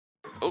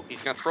Oh,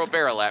 he's gonna throw a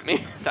barrel at me.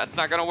 That's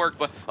not gonna work,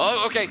 but,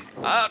 oh, okay.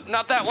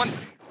 Not that one.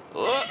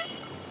 Oh,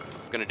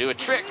 gonna do a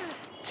trick.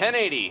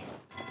 1080.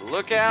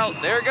 Look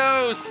out, there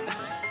goes.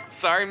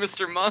 Sorry,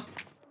 Mr.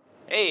 Monk.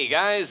 Hey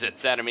guys,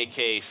 it's Adam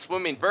aka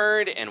Swimming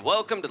Bird, and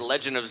welcome to The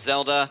Legend of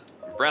Zelda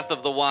Breath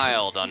of the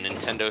Wild on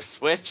Nintendo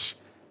Switch.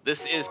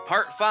 This is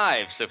part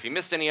 5, so if you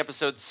missed any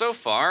episodes so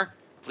far,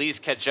 please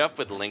catch up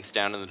with the links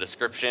down in the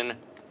description.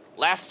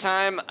 Last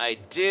time, I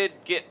did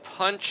get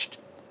punched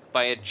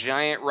by a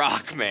giant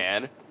rock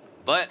man,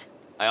 but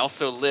I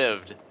also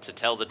lived to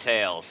tell the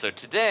tale. So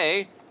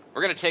today,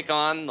 we're gonna take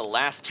on the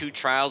last 2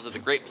 trials of the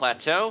Great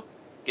Plateau,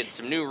 get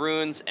some new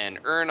runes, and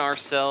earn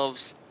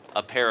ourselves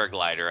a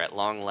paraglider at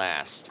long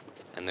last.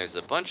 And there's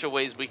a bunch of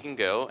ways we can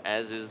go,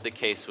 as is the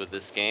case with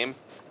this game.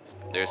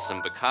 There's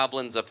some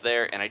bokoblins up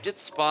there, and I did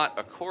spot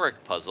a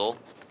Korok puzzle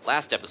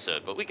last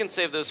episode, but we can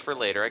save those for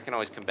later. I can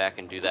always come back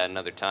and do that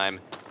another time.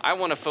 I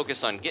want to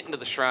focus on getting to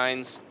the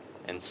shrines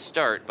and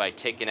start by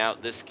taking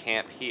out this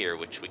camp here,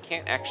 which we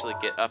can't actually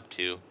get up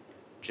to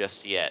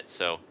just yet.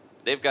 So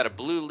they've got a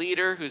blue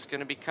leader who's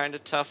going to be kind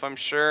of tough, I'm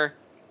sure.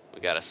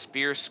 We got a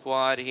spear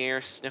squad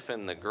here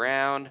sniffing the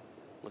ground,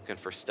 looking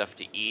for stuff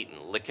to eat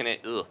and licking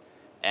it. Ugh.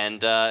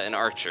 And an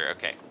archer.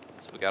 Okay,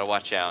 so we got to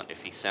watch out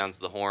if he sounds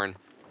the horn.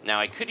 Now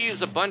I could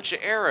use a bunch of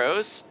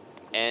arrows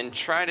and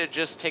try to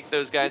just take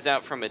those guys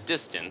out from a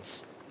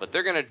distance, but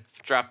they're going to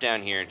drop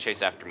down here and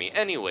chase after me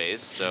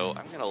anyways, so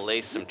I'm going to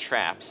lay some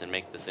traps and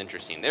make this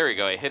interesting. There we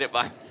go, I hit it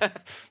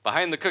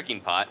behind the cooking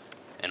pot,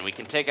 and we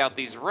can take out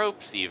these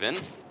ropes even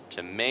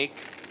to make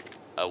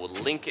a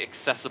link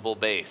accessible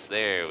base.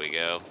 There we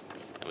go.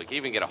 And we can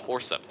even get a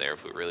horse up there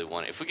if we really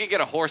want it. If we could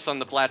get a horse on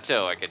the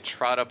plateau, I could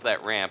trot up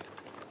that ramp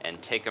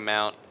and take him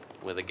out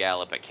with a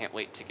gallop. I can't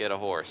wait to get a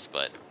horse,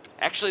 but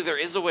actually there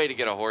is a way to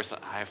get a horse.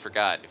 I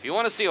forgot. If you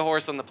want to see a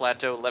horse on the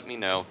plateau, let me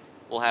know.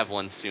 We'll have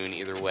one soon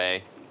either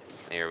way.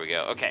 There we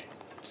go. Okay,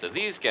 so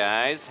these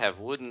guys have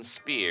wooden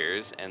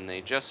spears, and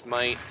they just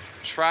might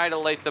try to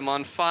light them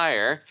on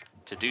fire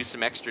to do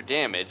some extra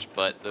damage,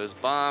 but those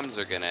bombs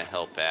are gonna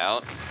help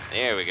out.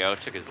 There we go,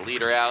 took his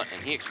leader out,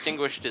 and he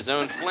extinguished his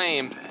own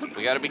flame.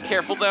 We gotta be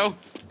careful though,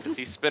 because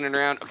he's spinning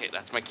around. Okay,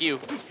 that's my cue.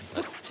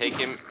 Let's take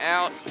him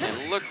out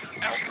and look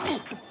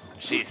out.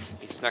 Jeez,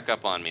 he snuck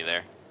up on me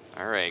there.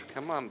 All right,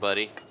 come on,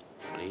 buddy.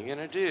 What are you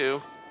gonna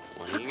do?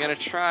 What are you gonna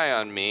try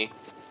on me?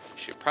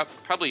 Should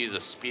probably use a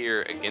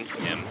spear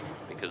against him,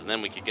 because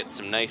then we could get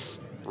some nice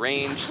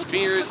range.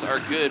 Spears are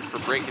good for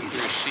breaking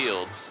through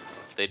shields.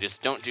 They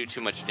just don't do too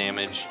much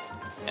damage,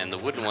 and the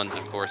wooden ones,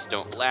 of course,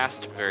 don't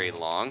last very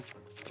long.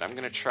 But I'm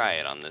gonna try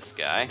it on this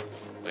guy.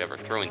 We have our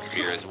throwing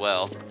spear as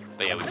well.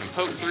 But yeah, we can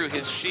poke through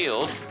his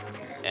shield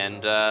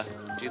and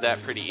do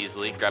that pretty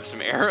easily. Grab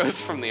some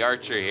arrows from the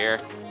archer here.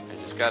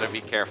 I just gotta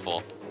be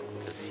careful,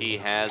 because he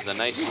has a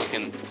nice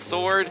looking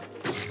sword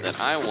that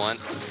I want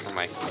for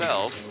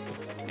myself.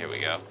 Here we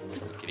go.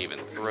 We can even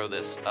throw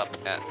this up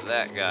at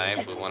that guy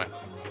if we want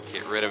to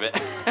get rid of it.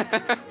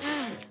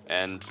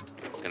 And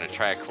I'm gonna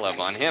try a club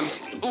on him.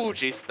 Ooh,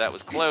 jeez, that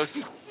was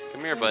close.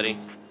 Come here, buddy.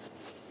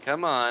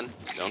 Come on.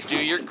 Don't do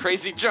your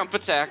crazy jump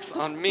attacks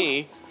on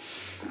me.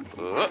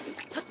 Ooh.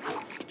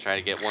 Try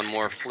to get one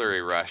more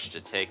flurry rush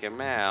to take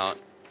him out.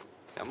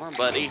 Come on,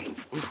 buddy.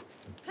 Ooh.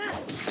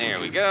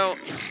 There we go.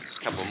 A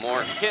couple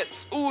more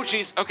hits. Ooh,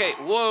 jeez. Okay,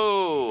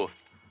 whoa.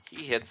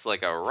 He hits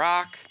like a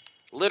rock.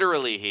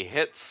 Literally, he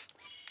hits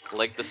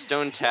like the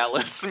Stone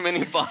Talus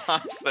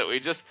mini-boss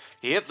that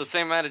he hit the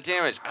same amount of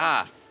damage.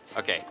 Ah,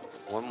 okay.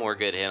 One more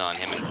good hit on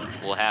him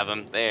and we'll have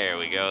him. There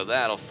we go.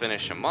 That'll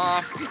finish him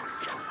off.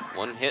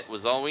 One hit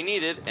was all we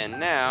needed,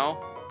 and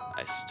now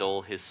I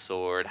stole his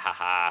sword.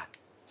 Haha.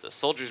 So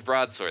Soldier's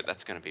Broadsword,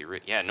 that's gonna be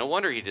yeah, no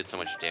wonder he did so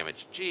much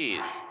damage.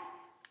 Jeez.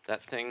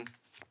 That thing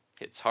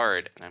hits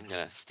hard, and I'm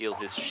gonna steal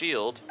his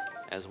shield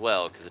as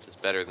well, because it is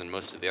better than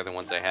most of the other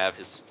ones I have.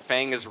 His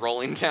fang is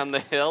rolling down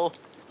the hill.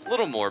 A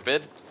little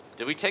morbid.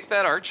 Did we take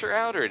that archer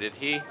out, or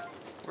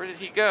where did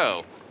he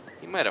go?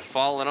 He might have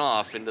fallen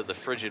off into the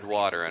frigid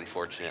water,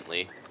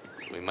 unfortunately.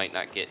 So we might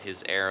not get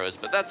his arrows,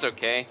 but that's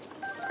okay.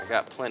 I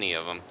got plenty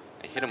of them.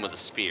 I hit him with a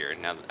spear,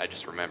 now that I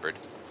just remembered.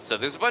 So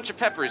there's a bunch of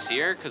peppers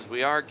here, because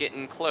we are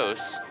getting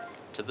close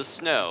to the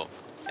snow.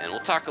 And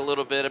we'll talk a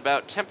little bit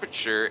about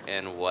temperature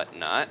and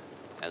whatnot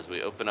as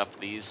we open up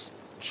these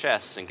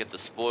chests and get the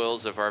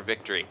spoils of our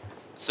victory.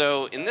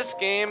 So in this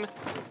game,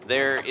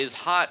 there is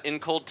hot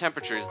and cold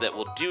temperatures that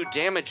will do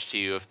damage to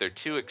you if they're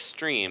too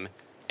extreme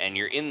and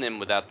you're in them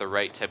without the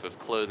right type of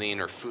clothing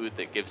or food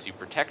that gives you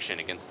protection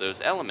against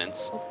those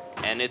elements.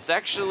 And it's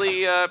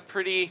actually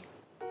pretty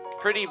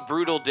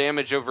brutal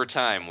damage over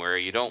time, where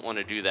you don't want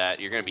to do that.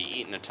 You're going to be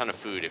eating a ton of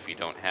food if you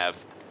don't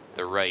have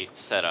the right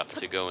setup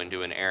to go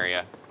into an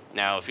area.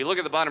 Now, if you look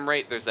at the bottom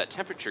right, there's that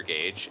temperature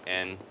gauge,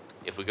 and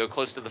if we go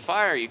close to the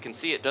fire, you can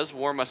see it does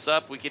warm us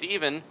up. We could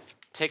even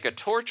take a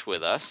torch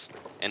with us,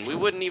 and we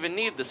wouldn't even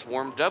need this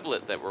warm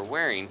doublet that we're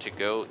wearing to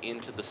go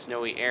into the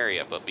snowy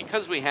area. But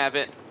because we have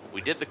it,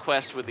 we did the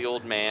quest with the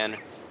old man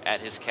at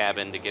his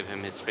cabin to give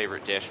him his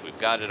favorite dish. We've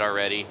got it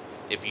already.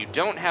 If you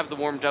don't have the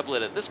warm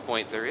doublet at this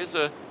point, there is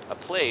a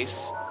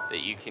place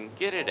that you can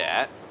get it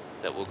at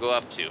that we'll go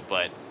up to.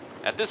 But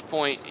at this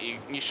point,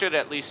 you should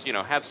at least, you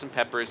know, have some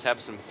peppers, have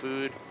some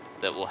food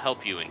that will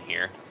help you in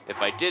here.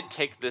 If I did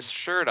take this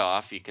shirt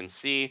off, you can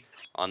see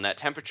on that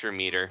temperature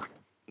meter,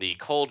 the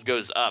cold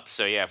goes up.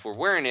 So yeah, if we're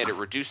wearing it, it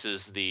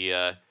reduces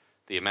the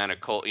amount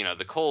of cold, you know,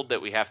 the cold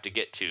that we have to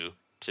get to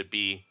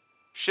be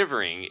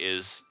shivering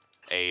is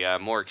a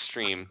more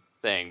extreme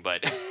thing,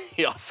 but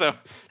he also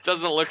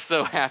doesn't look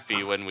so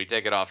happy when we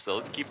take it off. So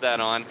let's keep that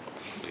on.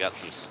 We got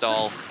some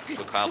stall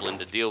bokoblin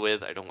to deal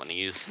with. I don't want to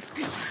use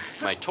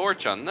my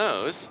torch on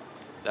those.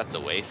 That's a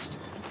waste.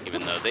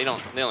 Even though they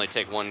only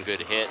take one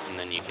good hit, and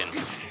then you can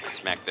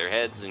smack their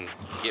heads and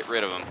get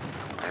rid of them.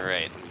 All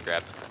right, let me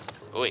grab.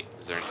 Oh wait,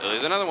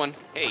 there's another one.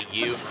 Hey,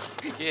 you,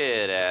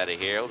 get out of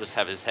here. We'll just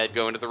have his head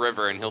go into the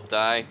river, and he'll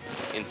die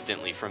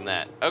instantly from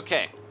that.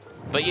 Okay,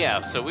 but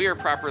yeah, so we are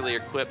properly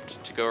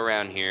equipped to go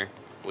around here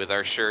with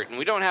our shirt, and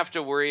we don't have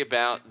to worry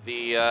about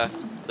the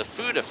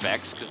food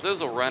effects, because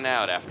those will run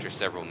out after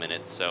several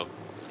minutes. So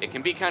it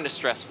can be kind of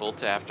stressful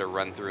to have to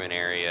run through an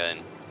area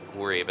and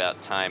worry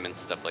about time and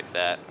stuff like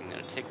that. I'm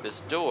gonna take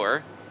this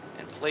door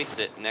and place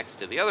it next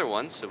to the other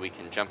one so we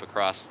can jump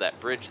across that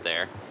bridge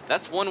there.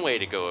 That's one way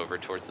to go over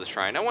towards the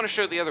shrine. I want to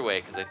show the other way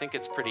because I think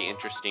it's pretty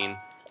interesting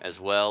as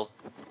well,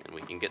 and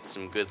we can get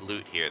some good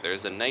loot here.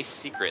 There's a nice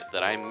secret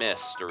that I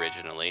missed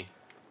originally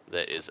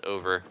that is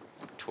over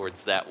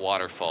towards that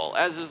waterfall,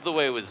 as is the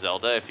way with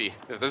Zelda. If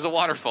there's a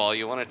waterfall,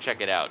 you want to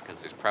check it out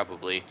because there's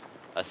probably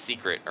a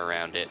secret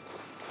around it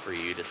for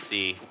you to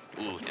see.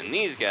 Ooh, and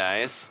these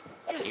guys,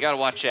 you gotta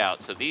watch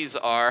out. So these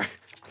are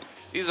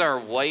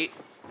white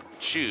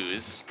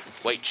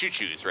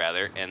choo-choos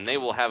rather, and they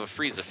will have a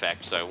freeze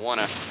effect. So I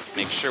wanna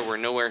make sure we're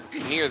nowhere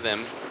near them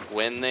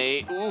when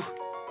they,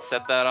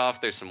 set that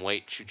off. There's some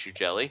white choo-choo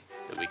jelly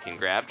that we can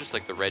grab, just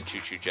like the red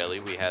choo-choo jelly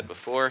we had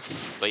before.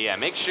 But yeah,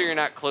 make sure you're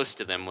not close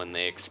to them when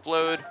they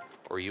explode,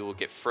 or you will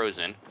get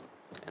frozen,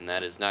 and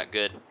that is not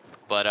good.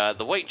 But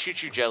the white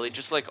choo-choo jelly,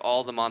 just like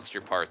all the monster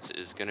parts,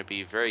 is gonna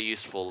be very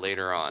useful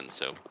later on.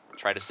 So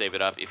try to save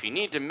it up. If you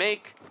need to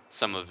make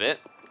some of it,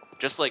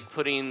 just like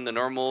putting the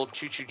normal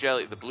choo-choo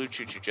jelly, the blue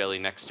choo-choo jelly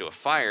next to a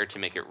fire to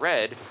make it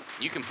red,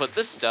 you can put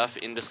this stuff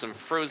into some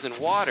frozen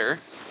water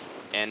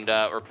and,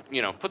 or,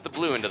 you know, put the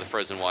blue into the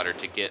frozen water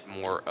to get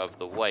more of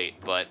the white.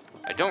 But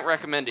I don't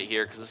recommend it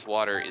here because this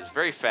water is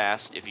very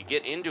fast. If you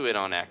get into it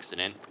on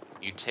accident,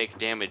 you take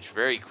damage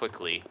very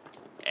quickly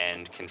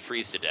and can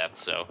freeze to death.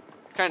 So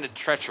kind of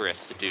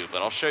treacherous to do,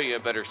 but I'll show you a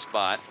better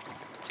spot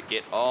to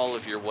get all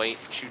of your white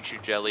choo-choo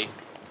jelly.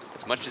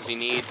 As much as you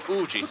need.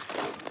 Ooh, jeez.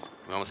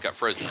 We almost got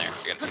frozen there.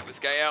 We gotta take this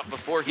guy out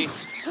before he... Ooh,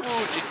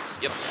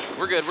 jeez. Yep,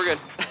 we're good, we're good.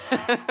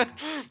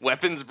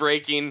 Weapons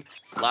breaking.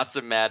 Lots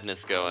of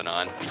madness going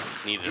on.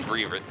 Needed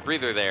a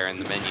breather there in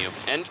the menu.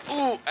 And,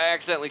 ooh, I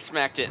accidentally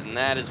smacked it, and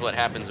that is what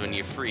happens when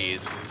you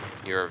freeze.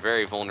 You're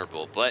very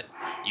vulnerable. But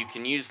you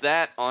can use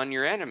that on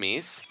your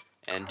enemies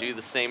and do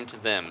the same to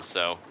them.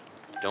 So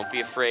don't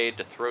be afraid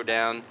to throw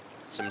down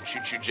some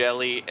choo-choo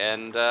jelly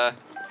and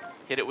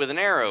hit it with an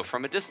arrow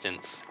from a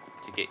distance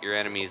to get your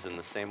enemies in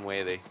the same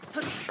way they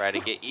try to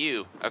get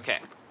you. Okay,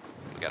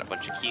 we got a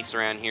bunch of keys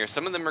around here.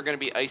 Some of them are going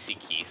to be icy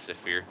keys.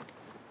 If you're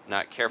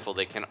not careful,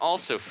 they can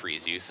also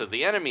freeze you. So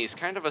the enemy's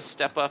kind of a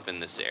step up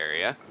in this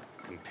area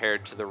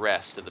compared to the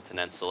rest of the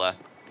peninsula.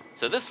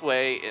 So this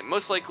way,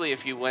 most likely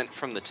if you went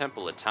from the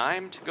Temple of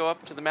Time to go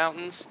up to the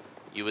mountains,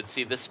 you would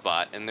see this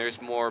spot, and there's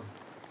more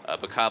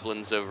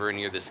bokoblins over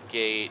near this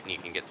gate, and you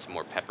can get some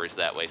more peppers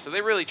that way. So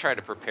they really try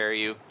to prepare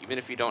you, even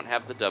if you don't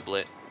have the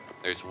doublet.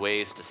 There's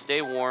ways to stay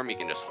warm. You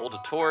can just hold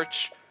a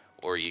torch,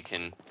 or you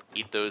can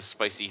eat those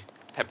spicy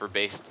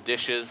pepper-based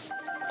dishes.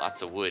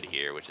 Lots of wood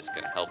here, which is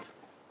going to help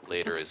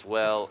later as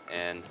well.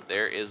 And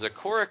there is a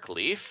korok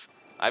leaf.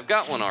 I've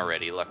got one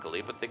already,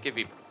 luckily, but they give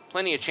you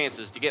plenty of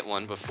chances to get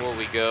one before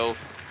we go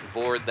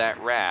board that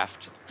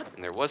raft.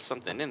 And there was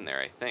something in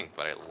there, I think,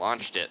 but I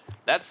launched it.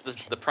 That's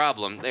the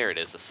problem. There it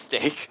is, a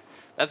stake.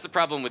 That's the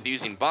problem with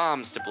using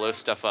bombs to blow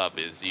stuff up,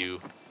 is you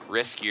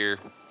risk your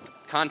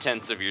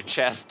contents of your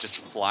chest just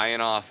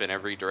flying off in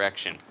every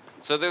direction.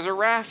 So there's a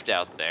raft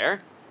out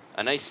there,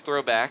 a nice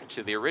throwback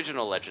to the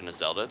original Legend of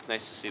Zelda. It's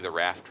nice to see the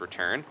raft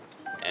return,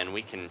 and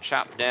we can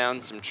chop down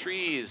some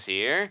trees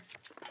here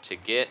to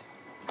get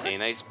a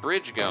nice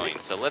bridge going.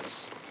 So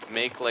let's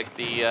make like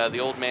the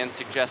old man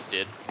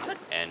suggested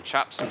and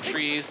chop some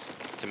trees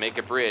to make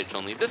a bridge,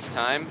 only this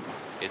time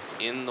it's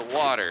in the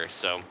water.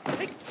 So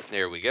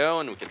there we go,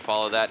 and we can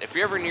follow that. If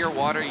you're ever near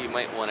water, you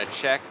might want to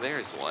check.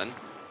 There's one.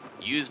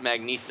 Use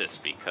magnesis,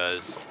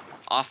 because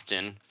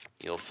often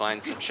you'll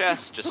find some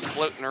chests just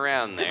floating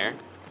around there.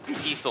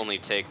 Geese only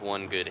take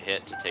one good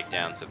hit to take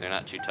down, so they're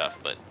not too tough,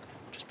 but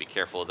just be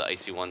careful of the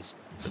icy ones.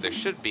 So there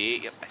should be,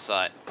 yep, I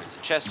saw it. There's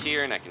a chest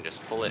here, and I can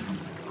just pull it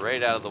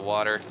right out of the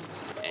water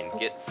and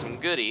get some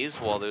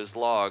goodies while those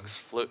logs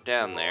float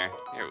down there.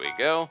 Here we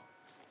go.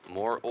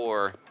 More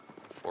ore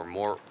for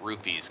more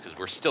rupees, because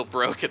we're still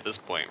broke at this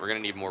point. We're gonna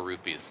need more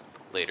rupees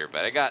later,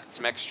 but I got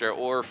some extra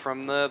ore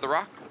from the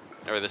rock,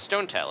 or the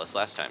stone talus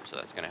last time, so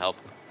that's gonna help.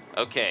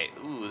 Okay,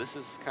 ooh, this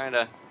is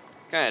kinda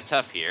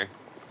tough here.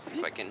 See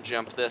if I can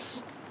jump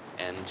this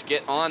and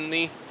get on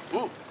the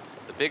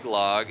big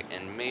log,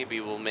 and maybe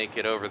we'll make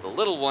it over. The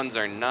little ones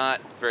are not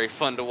very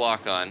fun to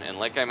walk on, and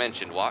like I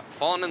mentioned,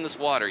 falling in this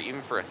water,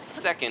 even for a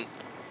second,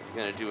 is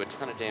gonna do a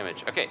ton of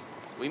damage. Okay,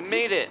 we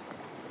made it,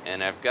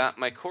 and I've got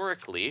my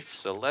Korok leaf,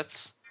 so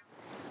let's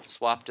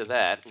swap to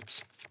that.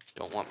 Oops,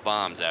 don't want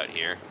bombs out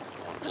here.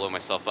 Don't want to blow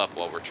myself up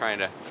while we're trying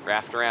to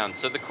raft around.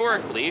 So the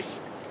Korok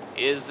leaf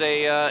is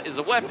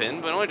a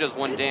weapon, but it only does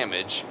 1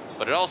 damage,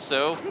 but it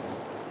also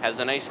has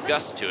a nice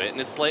gust to it,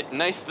 and it's like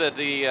nice that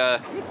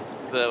the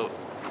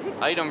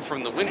item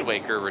from the Wind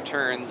Waker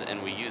returns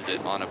and we use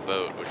it on a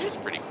boat, which is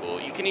pretty cool.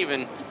 You can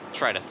even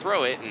try to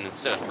throw it, and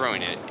instead of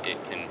throwing it,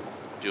 it can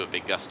do a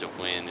big gust of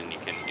wind, and you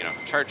can,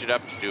 charge it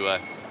up to do a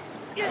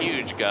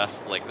huge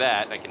gust like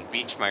that. I can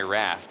beach my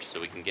raft so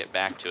we can get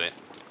back to it.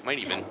 Might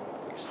even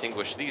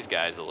extinguish these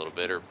guys a little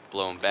bit or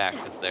blow them back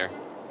because they're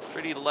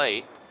pretty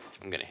light.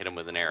 I'm gonna hit them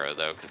with an arrow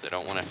though, because I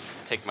don't want to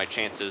take my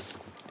chances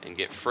and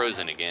get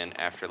frozen again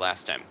after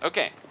last time.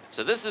 Okay,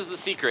 so this is the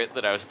secret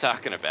that I was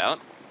talking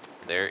about.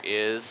 There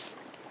is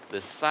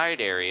this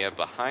side area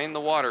behind the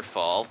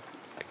waterfall,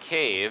 a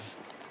cave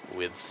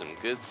with some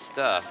good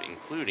stuff,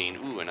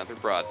 including, another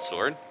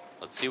broadsword.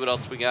 Let's see what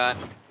else we got.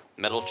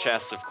 Metal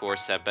chests, of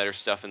course, have better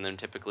stuff in them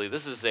typically.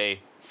 This is a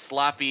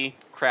sloppy,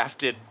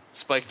 crafted,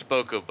 spiked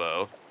boko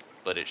bow,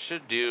 but it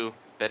should do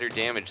better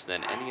damage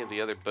than any of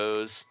the other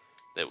bows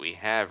that we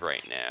have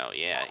right now.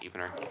 Yeah, even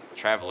our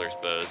traveler's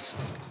bows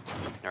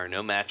are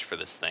no match for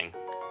this thing.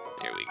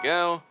 There we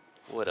go.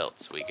 What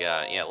else we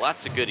got? Yeah,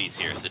 lots of goodies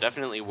here, so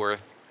definitely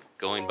worth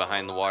going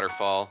behind the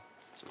waterfall.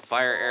 Some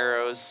fire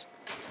arrows,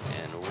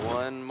 and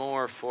one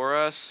more for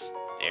us.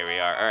 There we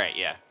are. All right,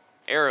 yeah.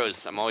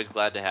 Arrows, I'm always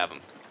glad to have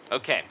them.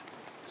 Okay,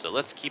 so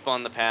let's keep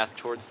on the path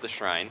towards the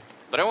shrine.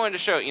 But I wanted to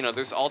show,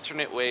 there's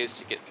alternate ways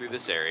to get through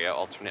this area,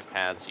 alternate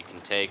paths you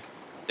can take.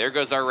 There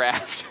goes our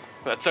raft.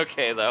 That's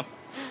okay, though.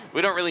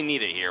 We don't really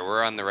need it here.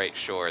 We're on the right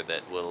shore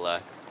that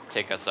will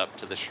take us up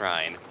to the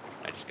shrine.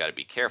 I just got to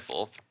be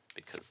careful,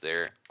 because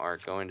there are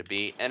going to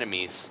be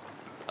enemies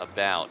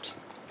about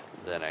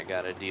that I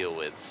gotta deal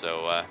with.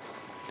 So I'm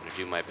gonna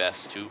do my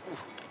best to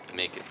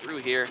make it through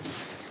here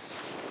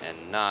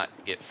and not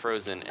get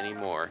frozen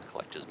anymore.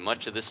 Collect as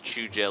much of this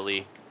chew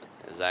jelly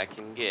as I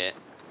can get.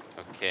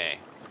 Okay.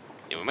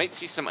 Yeah, we might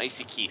see some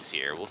icy keys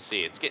here. We'll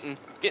see. It's getting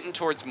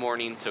towards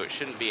morning, so it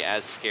shouldn't be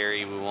as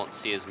scary. We won't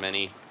see as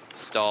many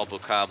stall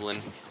bokoblin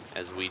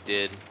as we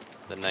did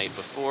the night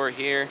before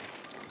here.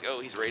 There we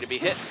go. He's ready to be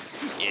hit.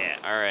 Yeah,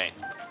 all right.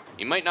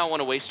 You might not want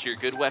to waste your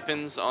good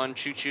weapons on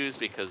choo-choos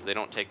because they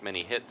don't take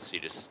many hits. You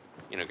just,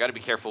 got to be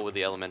careful with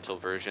the elemental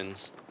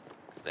versions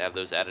because they have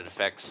those added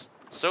effects.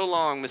 So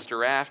long, Mr.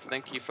 Raft.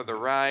 Thank you for the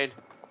ride.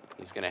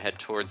 He's going to head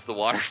towards the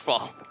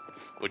waterfall,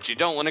 which you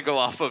don't want to go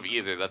off of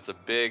either. That's a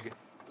big,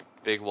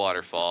 big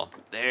waterfall.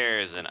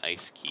 There's an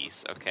ice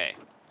keys. Okay.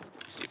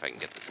 Let's see if I can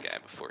get this guy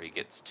before he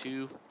gets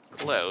too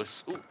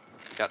close. Ooh,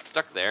 got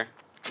stuck there.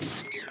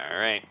 All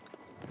right.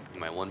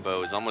 My one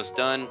bow is almost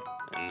done.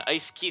 An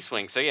ice key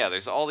swing. So yeah,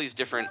 there's all these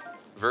different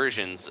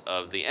versions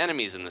of the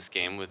enemies in this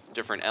game with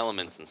different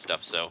elements and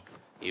stuff. So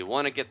you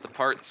want to get the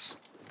parts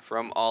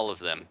from all of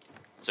them.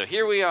 So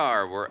here we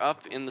are. We're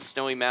up in the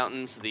snowy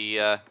mountains.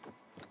 The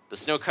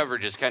snow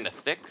coverage is kind of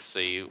thick, so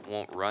you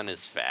won't run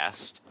as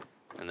fast.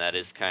 And that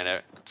is kind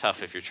of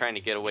tough if you're trying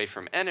to get away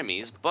from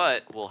enemies,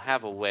 but we'll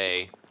have a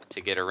way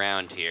to get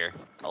around here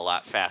a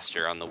lot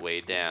faster on the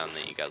way down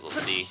that you guys will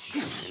see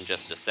in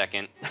just a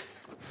second.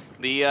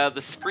 The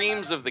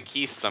screams of the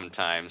keys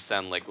sometimes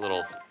sound like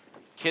little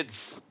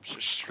kids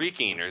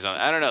shrieking or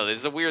something. I don't know.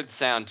 There's a weird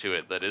sound to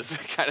it that is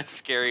kind of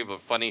scary but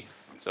funny.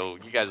 So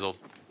you guys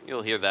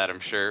you'll hear that, I'm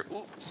sure.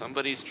 Ooh,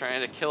 somebody's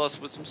trying to kill us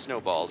with some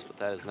snowballs, but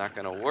that is not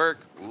going to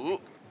work.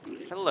 Ooh,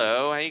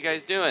 hello. How you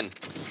guys doing?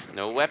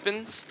 No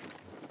weapons?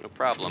 No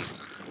problem.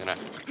 I'm going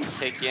to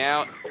take you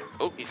out.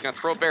 Oh, he's going to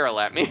throw a barrel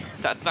at me.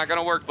 That's not going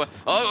to work, but...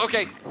 Oh,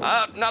 okay.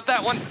 Not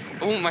that one.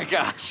 Oh, my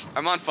gosh.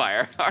 I'm on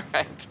fire. All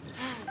right.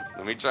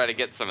 Let me try to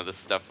get some of this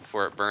stuff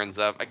before it burns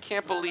up. I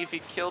can't believe he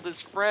killed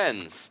his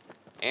friends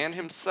and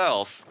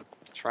himself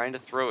trying to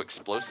throw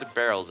explosive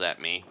barrels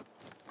at me.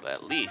 But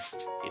at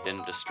least he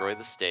didn't destroy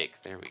the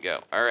stake. There we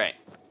go. All right.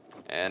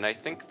 And I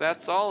think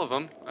that's all of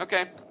them.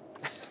 Okay.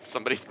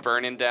 Somebody's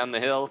burning down the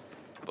hill,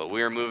 but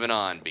we're moving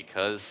on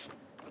because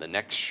the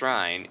next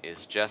shrine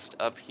is just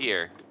up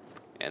here.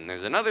 And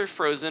there's another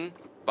frozen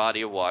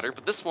body of water,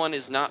 but this one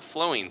is not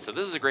flowing. So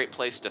this is a great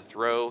place to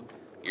throw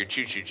your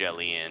choo-choo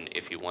jelly in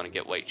if you want to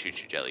get white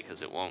choo-choo jelly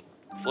because it won't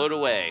float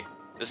away.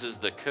 This is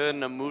the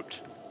Kunamut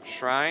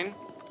Shrine,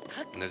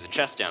 and there's a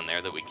chest down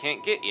there that we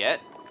can't get yet,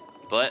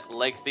 but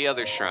like the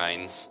other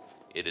shrines,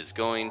 it is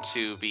going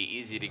to be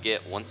easy to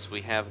get once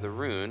we have the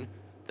rune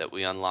that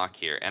we unlock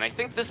here. And I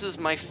think this is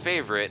my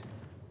favorite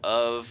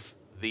of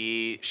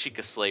the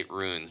Sheikah Slate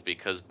runes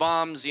because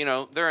bombs,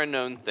 they're a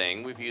known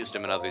thing. We've used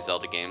them in other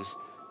Zelda games.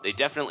 They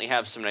definitely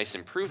have some nice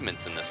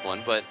improvements in this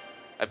one, but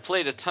I've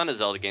played a ton of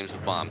Zelda games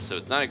with bombs, so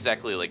it's not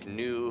exactly like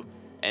new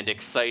and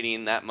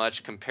exciting that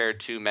much compared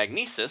to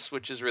Magnesis,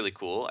 which is really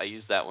cool. I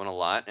use that one a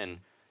lot, and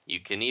You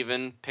can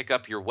even pick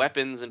up your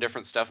weapons and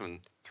different stuff and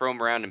throw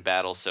them around in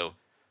battle. So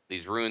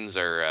these runes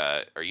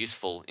are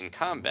useful in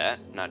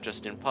combat, not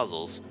just in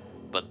puzzles.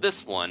 But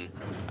this one,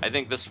 I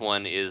think this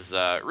one is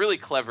really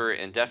clever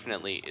and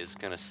definitely is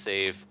going to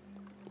save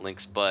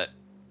Link's butt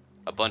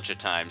a bunch of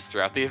times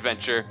throughout the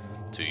adventure.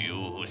 To you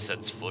who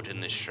sets foot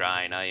in this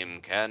shrine, I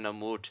am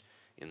Kanamut.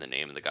 In the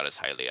name of the goddess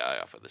Hylia, I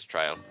offer this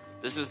trial.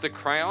 This is the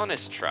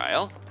Cryonis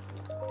trial,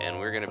 and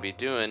we're going to be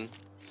doing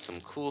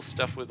some cool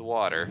stuff with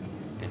water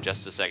in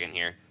just a second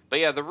here. But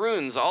yeah, the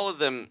runes, all of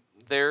them,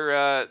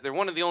 they're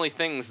one of the only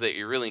things that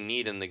you really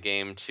need in the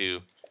game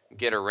to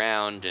get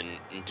around and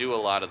do a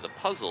lot of the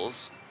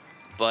puzzles,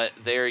 but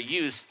they're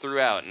used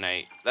throughout,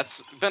 and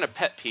that's been a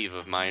pet peeve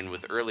of mine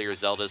with earlier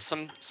Zeldas.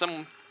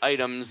 Some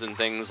items and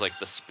things like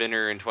the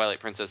spinner in Twilight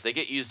Princess, they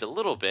get used a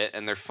little bit,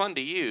 and they're fun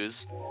to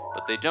use,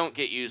 but they don't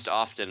get used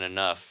often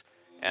enough,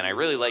 and I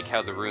really like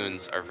how the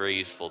runes are very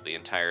useful the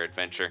entire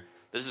adventure.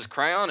 This is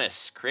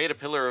Cryonis. Create a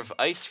pillar of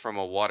ice from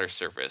a water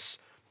surface.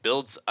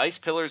 Builds ice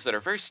pillars that are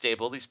very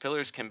stable. These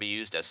pillars can be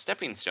used as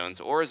stepping stones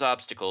or as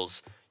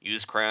obstacles.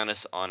 Use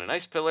Cryonis on an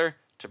ice pillar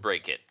to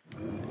break it.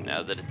 And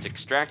now that it's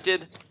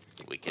extracted,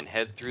 we can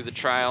head through the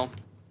trial.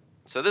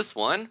 So this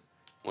one,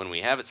 when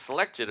we have it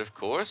selected, of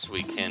course,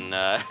 we can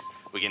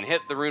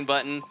hit the rune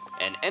button,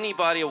 and any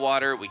body of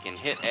water, we can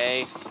hit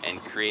A and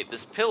create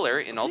this pillar.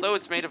 And although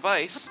it's made of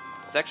ice,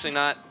 it's actually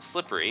not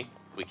slippery.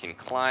 We can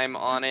climb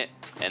on it,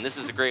 and this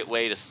is a great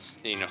way to,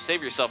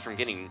 save yourself from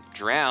getting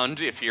drowned.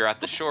 If you're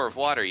at the shore of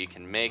water, you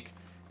can make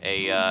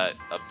a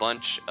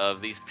bunch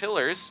of these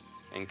pillars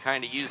and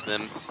kind of use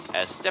them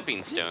as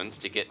stepping stones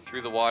to get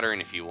through the water.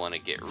 And if you want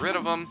to get rid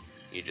of them,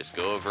 you just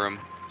go over them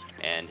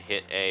and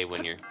hit A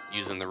when you're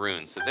using the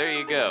runes. So there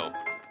you go.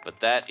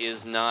 But that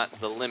is not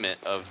the limit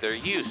of their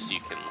use. You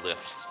can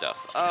lift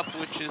stuff up,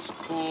 which is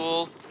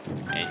cool,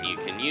 and you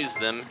can use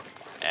them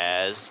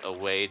as a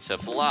way to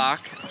block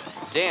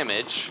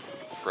damage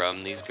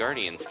from these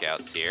Guardian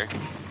Scouts here.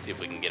 Let's see if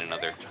we can get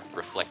another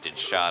reflected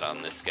shot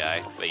on this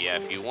guy. But yeah,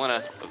 if you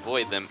want to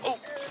avoid them... Oh,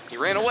 he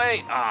ran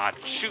away! Ah,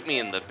 shoot me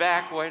in the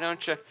back, why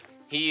don't you?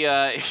 He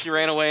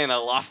ran away and I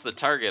lost the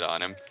target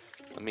on him.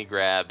 Let me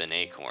grab an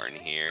acorn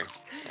here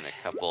and a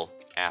couple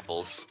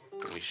apples.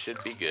 We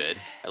should be good.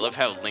 I love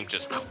how Link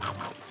just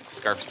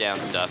scarfs down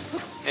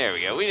stuff. There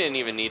we go. We didn't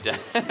even need to...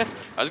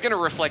 I was going to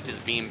reflect his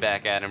beam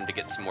back at him to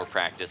get some more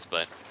practice,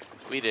 but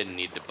we didn't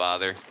need to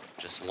bother.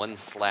 Just one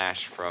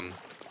slash from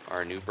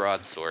our new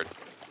broadsword.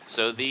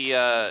 So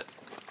the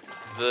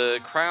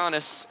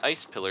Cryonis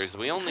ice pillars,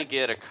 we only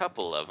get a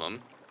couple of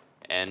them,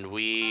 and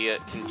we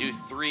can do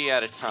 3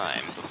 at a time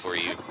before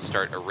you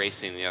start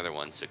erasing the other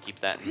ones. So keep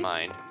that in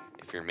mind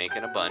if you're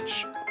making a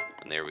bunch.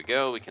 And there we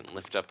go. We can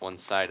lift up one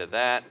side of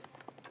that.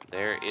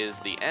 There is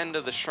the end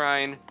of the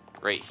shrine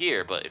right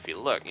here, but if you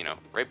look,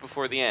 right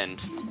before the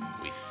end,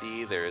 we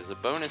see there is a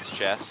bonus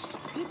chest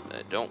that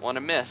I don't want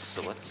to miss,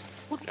 so let's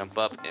jump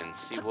up and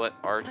see what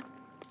our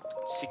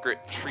secret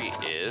treat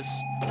is.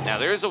 Now,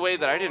 there is a way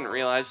that I didn't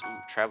realize. Ooh,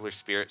 Traveler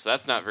Spirit, so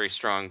that's not very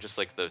strong, just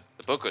like the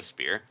Boko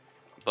Spear,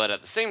 but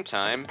at the same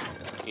time,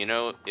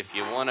 if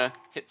you want to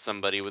hit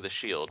somebody with a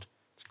shield,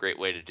 it's a great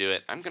way to do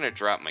it. I'm going to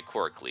drop my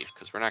Korok Leaf,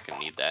 because we're not going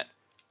to need that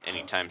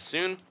anytime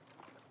soon,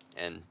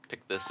 and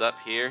pick this up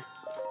here.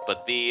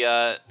 But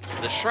the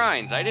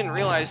shrines, I didn't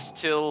realize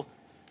till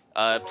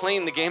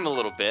playing the game a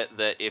little bit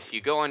that if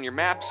you go on your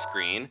map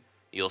screen,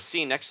 you'll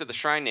see next to the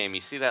shrine name,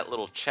 you see that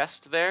little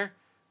chest there?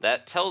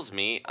 That tells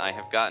me I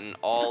have gotten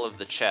all of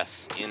the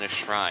chests in a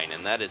shrine,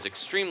 and that is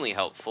extremely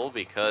helpful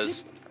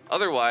because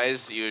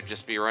otherwise you would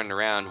just be running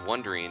around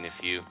wondering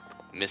if you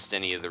missed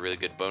any of the really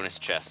good bonus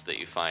chests that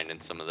you find in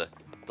some of the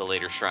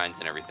later shrines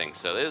and everything.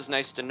 So it is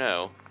nice to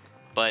know.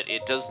 But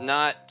it does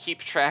not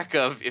keep track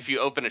of if you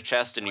open a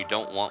chest and you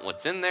don't want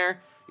what's in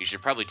there, you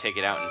should probably take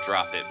it out and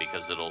drop it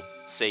because it'll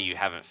say you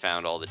haven't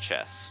found all the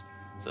chests.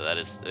 So that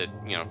is a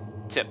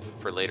tip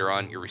for later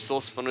on. Your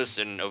resourcefulness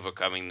in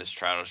overcoming this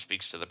trial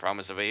speaks to the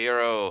promise of a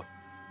hero.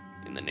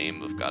 In the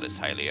name of Goddess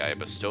Hylia, I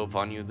bestow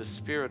upon you the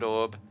Spirit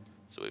Orb.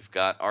 So we've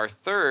got our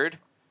third,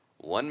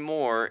 one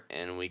more,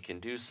 and we can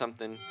do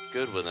something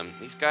good with them.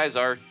 These guys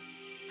are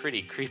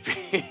pretty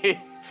creepy.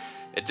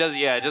 It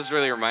just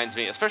really reminds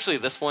me, especially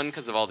this one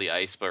because of all the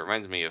ice, but it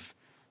reminds me of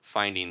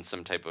finding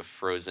some type of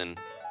frozen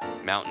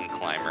mountain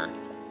climber,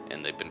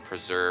 and they've been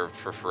preserved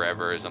for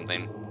forever or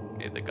something.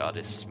 May the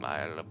goddess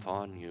smile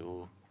upon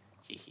you.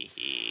 Hee hee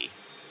hee.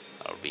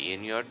 I'll be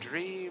in your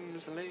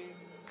dreams, Link.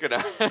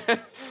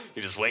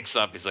 He just wakes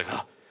up, he's like,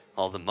 oh,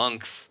 all the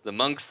monks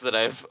that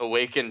I've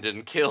awakened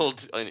and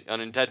killed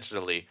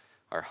unintentionally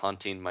are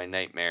haunting my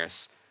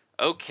nightmares.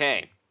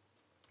 Okay.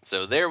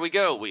 So there we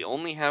go. We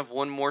only have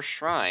one more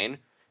shrine,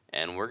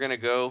 and we're going to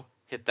go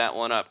hit that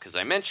one up, because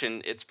I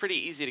mentioned it's pretty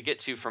easy to get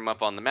to from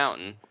up on the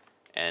mountain,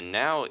 and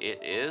now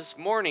it is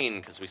morning,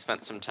 because we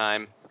spent some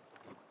time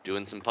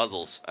doing some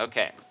puzzles.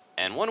 Okay,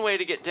 and one way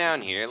to get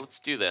down here, let's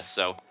do this.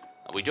 So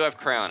we do have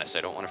Cryonis.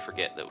 I don't want to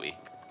forget that we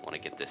Want to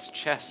get this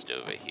chest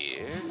over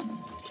here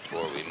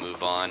before we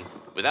move on.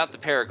 Without the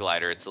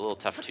paraglider, it's a little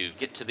tough to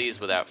get to these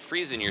without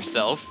freezing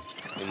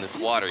yourself in this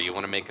water. You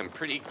want to make them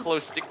pretty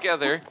close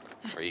together,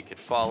 or you could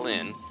fall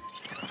in.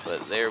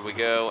 But there we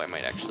go. I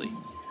might actually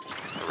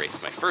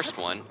erase my first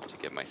one to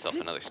give myself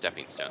another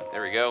stepping stone.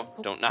 There we go.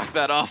 Don't knock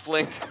that off,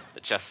 Link. The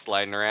chest's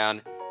sliding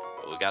around.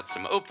 But we got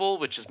some opal,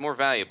 which is more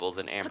valuable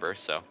than amber,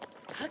 so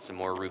got some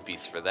more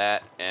rupees for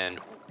that. And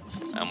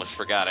I almost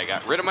forgot I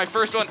got rid of my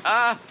first one.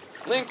 Ah,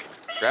 Link,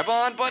 grab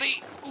on,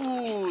 buddy.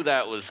 Ooh,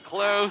 that was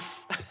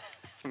close.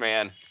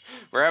 Man,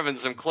 we're having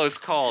some close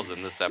calls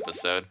in this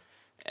episode.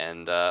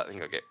 And I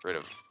think I'll get rid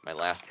of my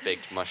last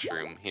baked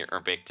mushroom here, or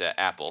baked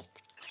apple.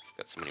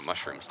 Got so many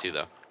mushrooms too,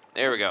 though.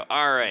 There we go.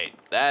 All right,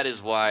 that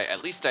is why,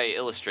 at least I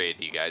illustrated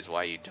to you guys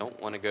why you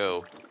don't want to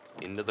go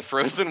into the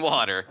frozen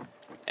water.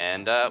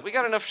 And we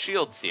got enough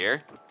shields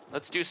here.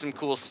 Let's do some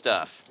cool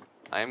stuff.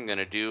 I'm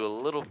gonna do a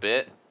little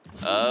bit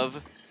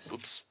of,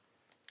 oops,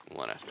 you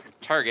wanna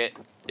target.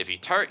 If you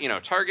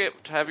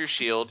target to have your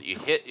shield, you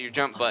hit your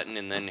jump button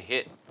and then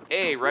hit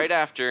A right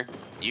after,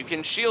 you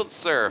can shield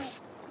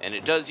surf. And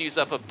it does use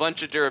up a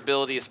bunch of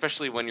durability,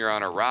 especially when you're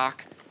on a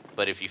rock.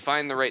 But if you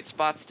find the right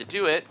spots to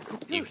do it,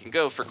 you can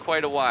go for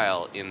quite a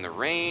while in the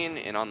rain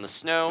and on the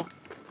snow.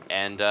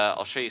 And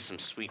I'll show you some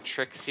sweet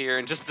tricks here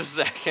in just a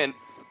second.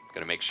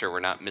 Gonna make sure we're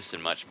not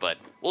missing much, but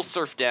we'll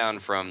surf down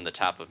from the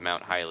top of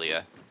Mount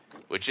Hylia,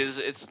 which is,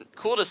 it's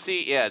cool to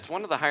see. Yeah, it's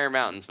one of the higher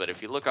mountains, but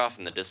if you look off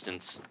in the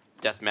distance,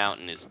 Death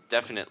Mountain is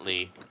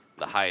definitely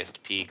the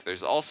highest peak.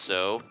 There's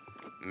also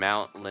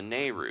Mount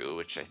Lanayru,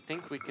 which I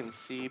think we can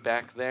see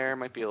back there.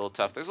 Might be a little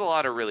tough. There's a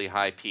lot of really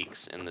high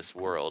peaks in this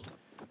world,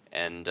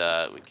 and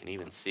we can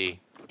even see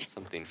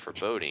something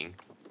foreboding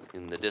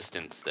in the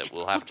distance that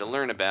we'll have to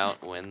learn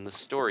about when the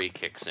story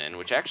kicks in,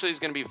 which actually is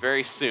going to be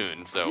very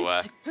soon.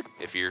 So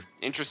if you're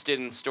interested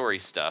in story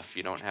stuff,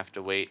 you don't have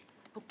to wait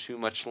too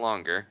much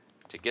longer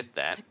to get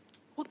that.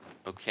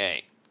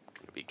 Okay,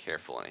 gonna be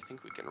careful, and I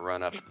think we can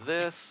run up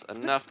this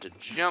enough to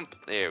jump.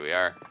 There we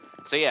are.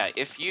 So yeah,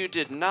 if you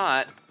did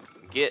not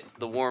get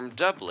the warm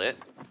doublet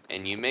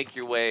and you make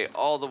your way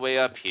all the way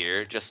up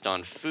here just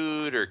on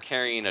food or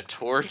carrying a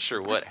torch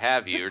or what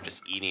have you, or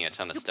just eating a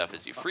ton of stuff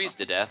as you freeze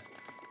to death,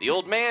 the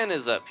old man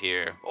is up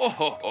here. Oh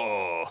ho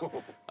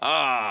ho!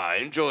 Ah,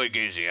 enjoy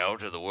gazing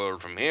out at the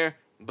world from here.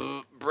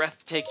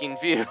 Breathtaking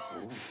view.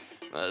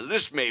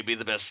 This may be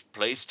the best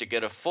place to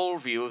get a full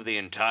view of the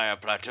entire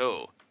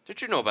plateau.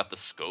 Did you know about the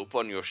scope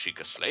on your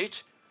Sheikah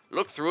slate?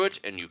 Look through it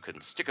and you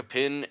can stick a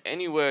pin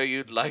anywhere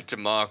you'd like to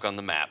mark on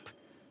the map.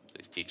 So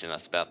he's teaching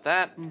us about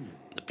that.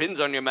 The pins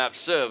on your map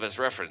serve as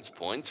reference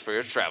points for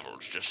your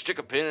travels. Just stick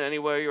a pin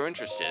anywhere you're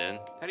interested in.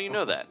 How do you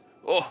know that?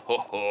 Oh ho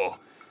ho!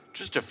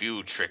 Just a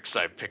few tricks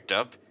I picked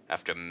up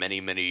after many,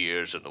 many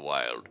years in the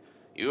wild.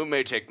 You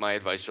may take my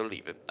advice or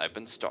leave it. I've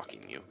been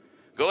stalking you.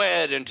 Go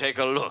ahead and take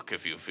a look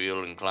if you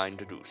feel inclined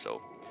to do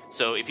so.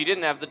 So if you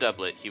didn't have the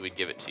doublet, he would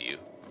give it to you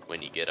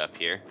when you get up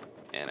here.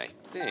 And I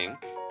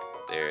think,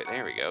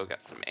 there we go,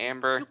 got some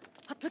amber.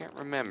 Can't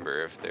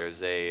remember if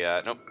there's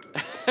a, nope.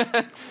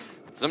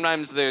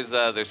 Sometimes there's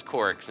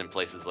Korrix in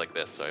places like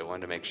this, so I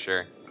wanted to make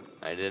sure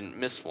I didn't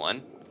miss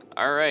one.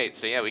 All right,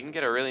 so yeah, we can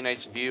get a really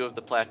nice view of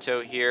the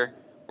plateau here.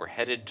 We're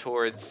headed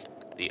towards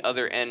the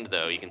other end,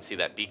 though. You can see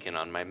that beacon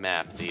on my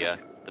map, the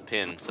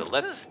pin. So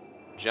let's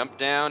jump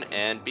down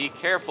and be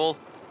careful.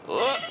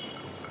 Oh,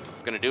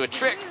 I'm gonna do a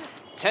trick.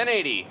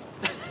 1080.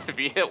 If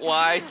you hit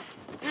Y,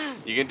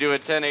 you can do a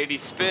 1080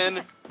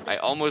 spin. I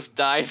almost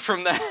died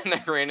from that and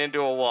I ran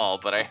into a wall,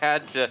 but I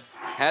had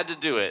to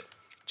do it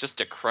just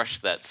to crush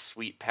that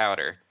sweet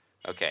powder.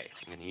 Okay,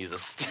 I'm gonna use a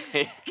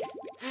stick,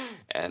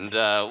 and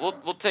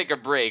we'll take a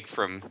break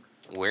from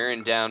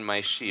wearing down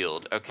my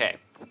shield. Okay.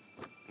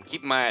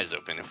 Keep my eyes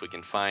open if we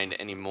can find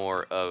any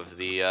more of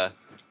the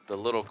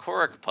little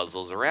Korrix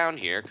puzzles around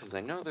here, because I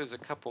know there's a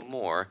couple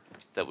more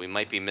that we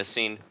might be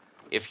missing.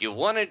 If you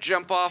want to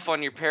jump off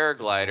on your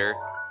paraglider,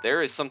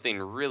 there is something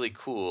really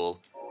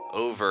cool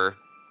over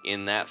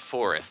in that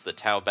forest, the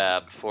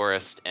Taubab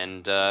forest,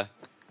 and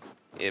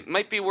it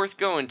might be worth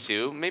going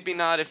to. Maybe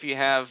not if you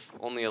have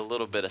only a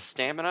little bit of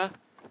stamina,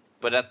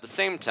 but at the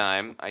same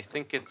time, I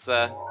think it's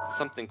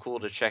something cool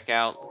to check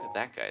out. Look at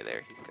that guy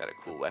there. He's got a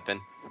cool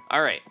weapon.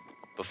 All right.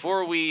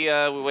 Before we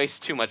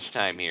waste too much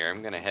time here,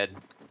 I'm going to head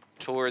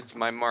towards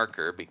my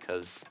marker,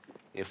 because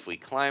if we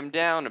climb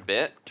down a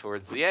bit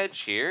towards the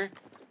edge here,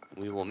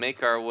 we will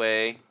make our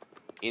way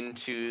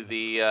into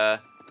the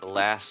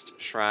last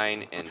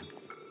shrine and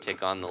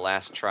take on the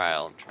last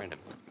trial. I'm trying to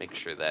make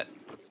sure that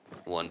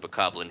one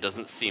bokoblin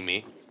doesn't see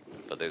me,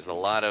 but there's a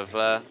lot of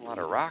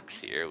rocks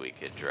here we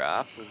could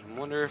drop. I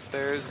wonder if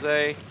there's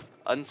a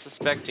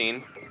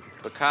unsuspecting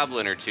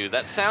bokoblin or two.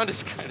 That sound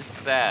is kind of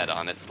sad,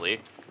 honestly.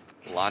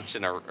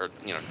 Launching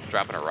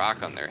dropping a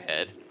rock on their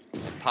head,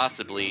 and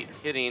possibly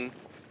hitting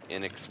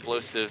an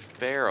explosive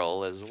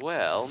barrel as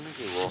well.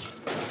 Maybe we'll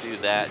do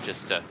that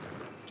just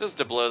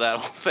to blow that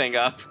whole thing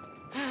up,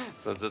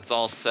 since it's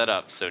all set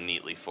up so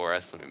neatly for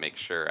us. Let me make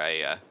sure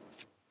I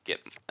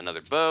get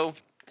another bow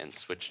and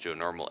switch to a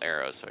normal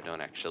arrow so I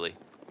don't actually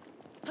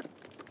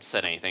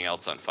set anything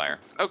else on fire.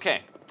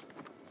 Okay,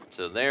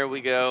 so there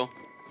we go.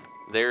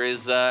 There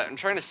is, I'm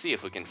trying to see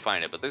if we can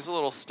find it, but there's a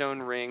little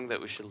stone ring that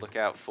we should look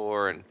out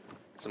for, and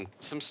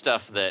some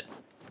stuff that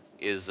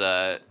is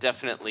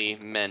definitely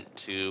meant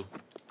to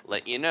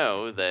let you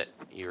know that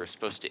you're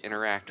supposed to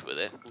interact with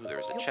it. Ooh,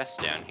 there's a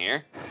chest down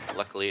here.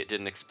 Luckily, it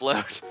didn't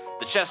explode.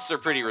 The chests are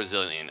pretty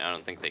resilient. I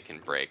don't think they can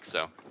break,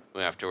 so we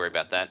don't have to worry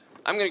about that.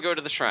 I'm going to go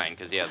to the shrine,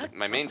 because, yeah,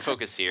 my main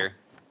focus here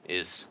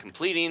is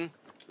completing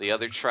the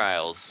other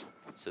trials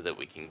so that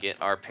we can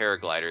get our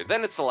paraglider.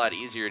 Then it's a lot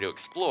easier to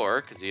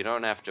explore, because you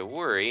don't have to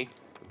worry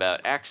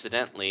about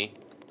accidentally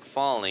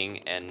falling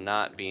and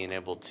not being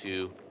able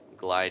to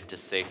glide to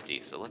safety.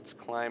 So let's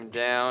climb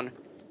down.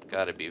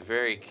 Gotta be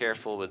very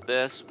careful with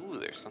this. Ooh,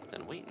 there's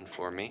something waiting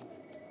for me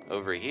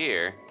over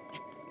here.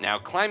 Now,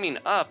 climbing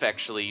up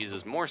actually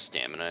uses more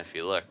stamina, if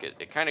you look.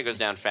 It kind of goes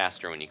down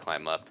faster when you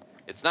climb up.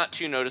 It's not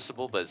too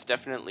noticeable, but it's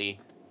definitely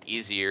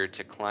easier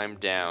to climb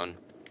down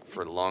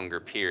for longer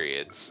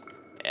periods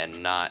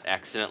and not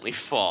accidentally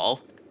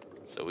fall.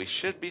 So we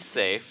should be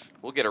safe.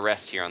 We'll get a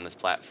rest here on this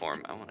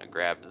platform. I want to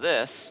grab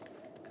this,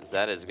 because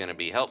that is going to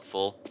be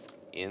helpful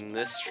in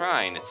this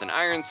shrine. It's an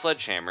iron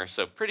sledgehammer,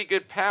 so pretty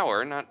good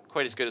power. Not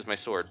quite as good as my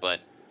sword, but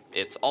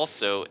it's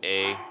also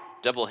a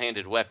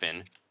double-handed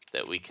weapon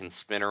that we can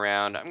spin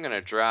around. I'm going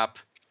to drop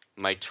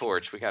my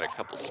torch. We got a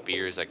couple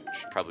spears I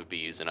should probably be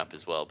using up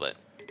as well, but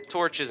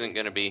torch isn't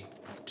going to be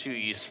too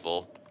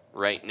useful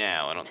right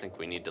now. I don't think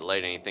we need to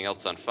light anything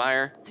else on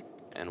fire,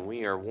 and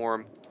we are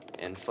warm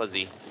and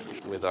fuzzy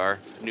with our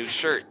new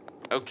shirt.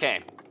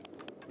 Okay,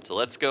 so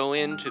let's go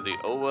into the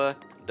Owa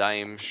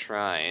Daim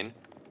Shrine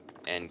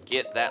and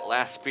get that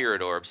last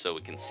spirit orb so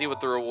we can see what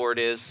the reward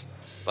is.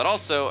 But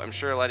also, I'm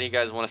sure a lot of you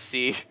guys want to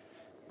see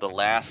the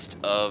last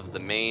of the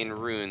main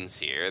runes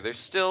here. There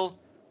still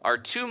are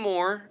 2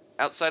 more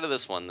outside of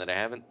this one that I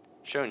haven't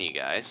shown you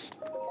guys.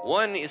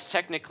 One is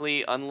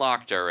technically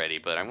unlocked already,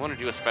 but I want to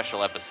do a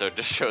special episode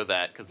to show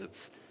that, because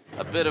it's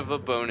a bit of a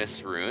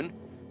bonus rune.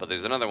 But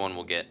there's another one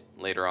we'll get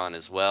later on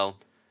as well.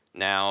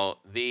 Now,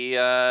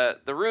 the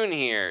rune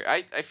here,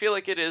 I feel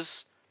like it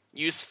is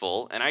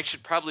useful, and I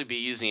should probably be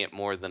using it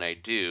more than I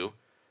do.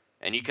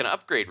 And you can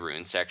upgrade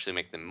runes to actually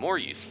make them more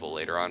useful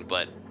later on,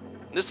 but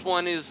this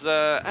one is,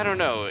 I don't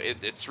know,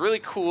 it's really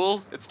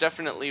cool. It's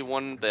definitely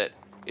one that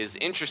is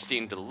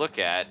interesting to look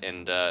at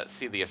and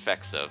see the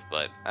effects of,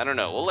 but I don't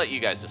know. We'll let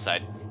you guys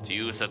decide. To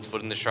you who sets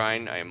foot in the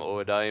shrine, I am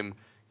Oadaim.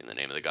 In the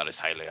name of the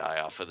goddess Hylia, I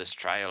offer this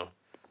trial.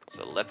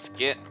 So let's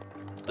get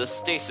the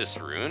stasis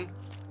rune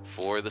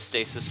for the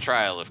stasis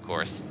trial, of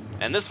course.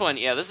 And this one,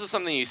 yeah, this is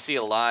something you see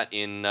a lot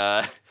in,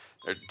 or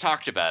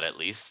talked about at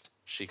least.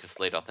 Sheikah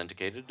Slate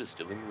authenticated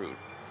distilling rune.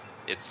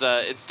 It's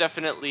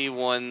definitely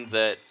one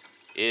that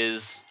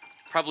is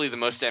probably the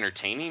most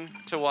entertaining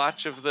to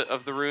watch of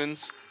the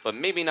runes, but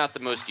maybe not the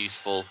most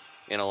useful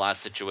in a lot of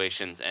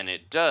situations, and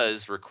it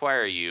does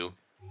require you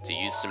to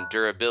use some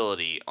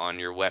durability on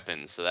your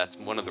weapons, so that's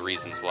one of the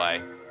reasons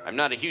why I'm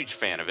not a huge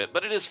fan of it,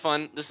 but it is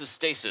fun. This is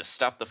stasis.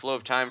 Stop the flow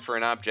of time for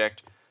an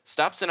object.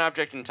 Stops an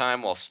object in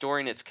time while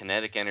storing its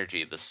kinetic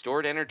energy. The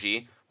stored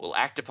energy will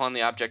act upon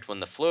the object when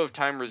the flow of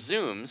time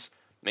resumes.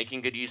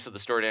 Making good use of the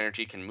stored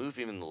energy can move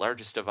even the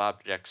largest of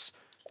objects,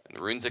 and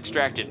the rune's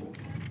extracted.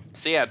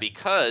 So yeah,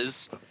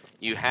 because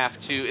you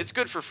have to, it's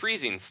good for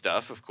freezing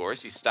stuff, of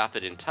course. You stop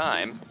it in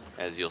time,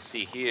 as you'll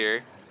see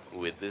here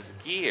with this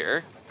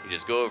gear. You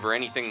just go over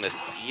anything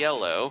that's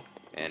yellow,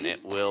 and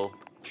it will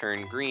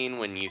turn green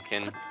when you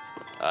can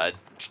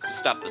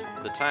stop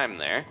the time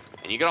there.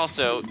 And you can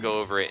also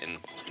go over it and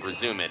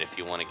resume it if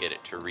you want to get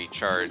it to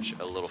recharge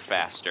a little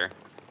faster.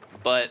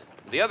 But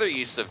the other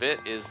use of it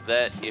is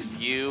that if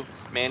you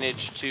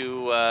manage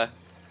to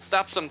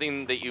stop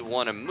something that you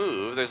want to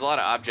move, there's a lot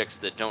of objects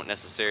that don't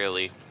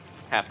necessarily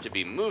have to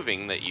be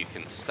moving that you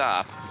can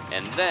stop,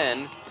 and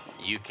then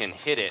you can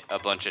hit it a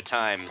bunch of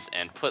times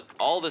and put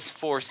all this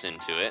force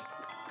into it,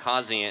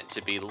 causing it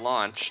to be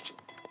launched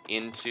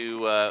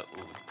into,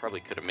 probably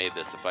could have made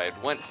this if I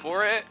had went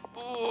for it.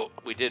 Ooh,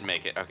 we did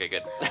make it. Okay,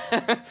 good.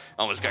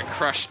 Almost got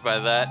crushed by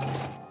that.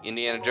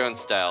 Indiana Jones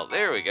style.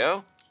 There we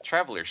go.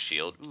 Traveler's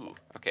shield. Ooh,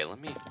 okay, let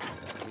me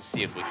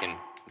see if we can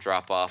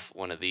drop off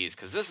one of these,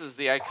 because this is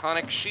the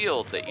iconic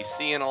shield that you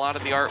see in a lot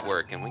of the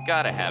artwork, and we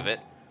gotta have it.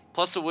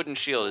 Plus a wooden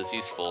shield is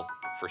useful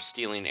for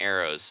stealing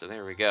arrows, so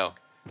there we go.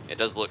 It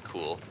does look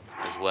cool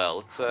as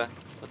well.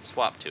 Let's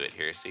swap to it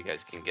here so you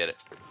guys can get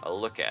a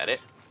look at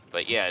it.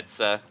 But yeah, it's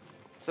a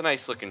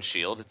nice looking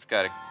shield. It's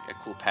got a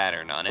cool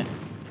pattern on it.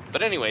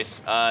 But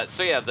anyways,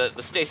 so yeah,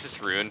 the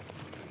stasis rune,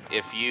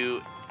 if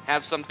you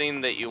have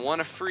something that you want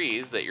to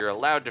freeze, that you're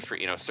allowed to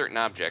freeze, you know, certain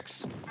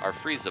objects are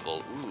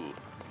freezable, ooh,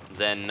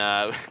 then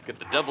get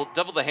the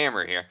double the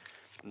hammer here.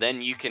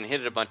 Then you can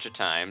hit it a bunch of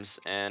times,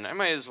 and I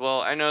might as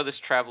well, I know this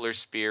Traveler's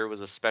Spear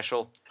was a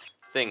special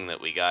thing that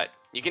we got.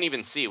 You can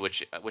even see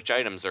which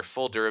items are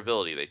full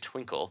durability. They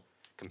twinkle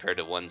compared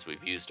to ones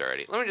we've used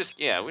already. Let me just,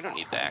 yeah, we don't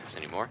need the axe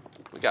anymore.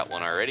 We got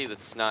one already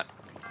that's not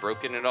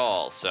broken at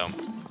all, so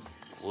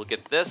we'll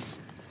get this,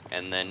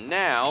 and then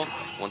now,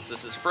 once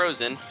this is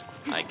frozen,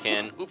 I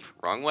can,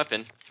 wrong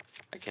weapon.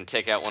 I can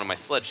take out one of my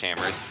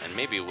sledgehammers, and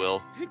maybe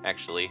we'll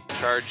actually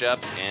charge up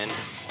and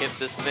hit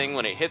this thing.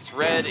 When it hits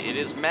red, it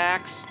is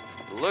max.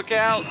 Look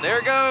out, there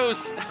it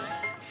goes.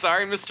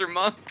 Sorry, Mr.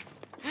 Monk.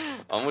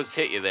 Almost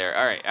hit you there.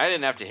 All right, I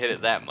didn't have to hit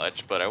it that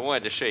much, but I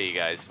wanted to show you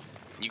guys.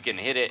 You can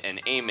hit it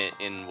and aim it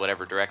in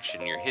whatever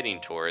direction you're hitting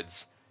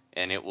towards,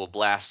 and it will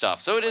blast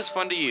off. So it is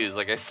fun to use,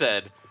 like I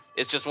said.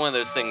 It's just one of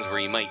those things where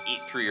you might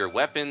eat through your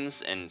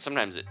weapons, and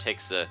sometimes it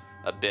takes a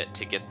bit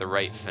to get the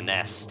right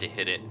finesse to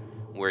hit it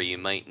where you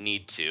might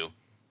need to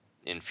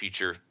in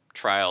future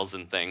trials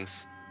and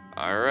things.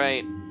 All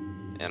right,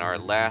 and our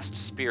last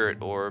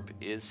spirit orb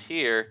is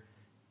here,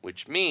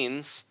 which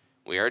means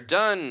we are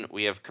done.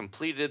 We have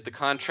completed the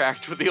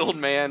contract with the old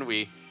man.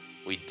 We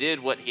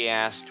did what he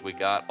asked. We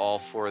got all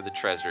 4 of the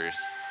treasures,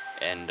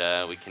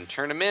 and we can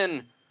turn him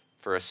in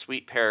for a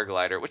sweet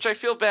paraglider, which I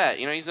feel bad.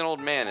 You know, he's an old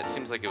man. It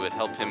seems like it would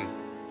help him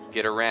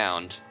get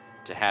around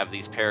to have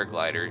these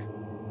paraglider,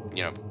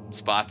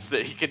 spots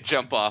that he could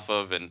jump off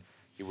of, and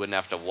he wouldn't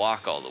have to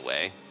walk all the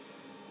way.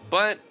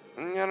 But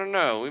I don't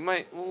know.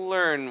 We'll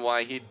learn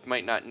why he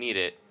might not need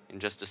it in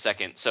just a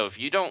second. So if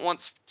you don't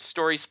want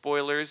story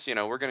spoilers,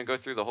 we're going to go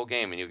through the whole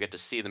game, and you'll get to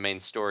see the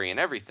main story and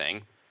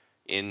everything.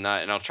 And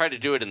I'll try to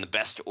do it in the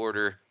best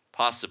order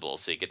possible,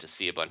 so you get to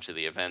see a bunch of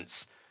the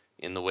events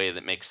in the way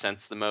that makes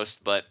sense the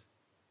most. But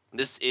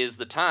this is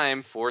the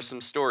time for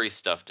some story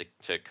stuff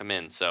to come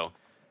in. So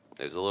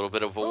there's a little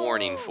bit of a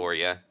warning for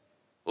you.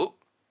 Oh,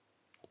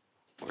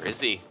 where is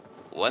he?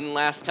 One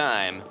last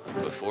time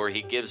before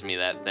he gives me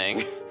that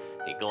thing.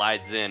 He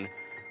glides in.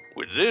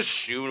 With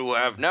this, you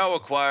have now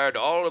acquired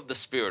all of the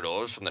spirit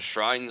orbs from the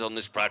shrines on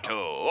this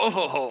plateau.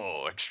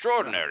 Oh,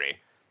 extraordinary.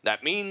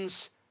 That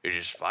means it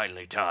is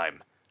finally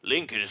time.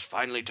 Link, it is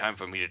finally time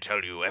for me to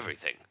tell you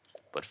everything.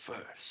 But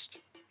first...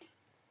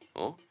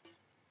 Oh,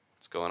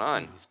 what's going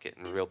on? He's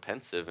getting real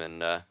pensive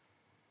and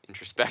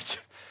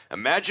introspective.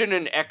 Imagine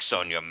an X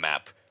on your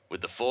map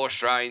with the 4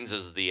 shrines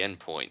as the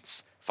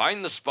endpoints.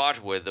 Find the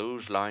spot where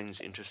those lines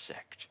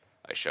intersect.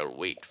 I shall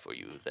wait for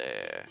you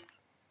there.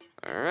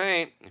 All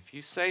right, if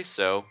you say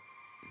so.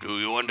 Do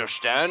you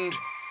understand?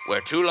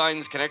 Where 2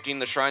 lines connecting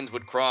the shrines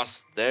would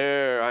cross,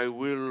 there I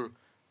will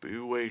be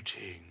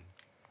waiting.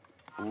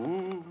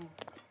 Ooh.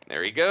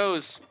 There he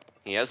goes.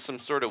 He has some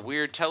sort of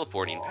weird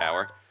teleporting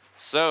power.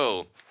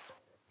 So,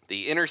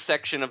 the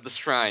intersection of the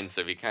shrines,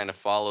 so if you kind of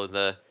follow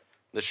the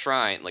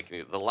shrine, like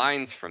the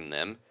lines from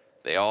them,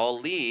 they all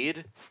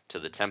lead to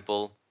the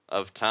Temple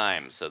of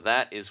Time. So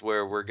that is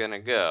where we're going to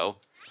go.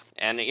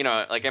 And,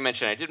 like I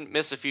mentioned, I didn't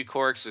miss a few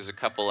corks. There's a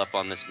couple up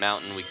on this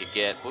mountain we could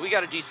get. But we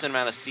got a decent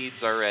amount of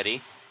seeds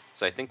already,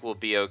 so I think we'll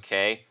be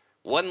okay.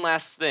 One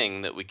last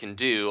thing that we can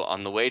do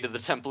on the way to the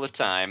Temple of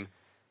Time,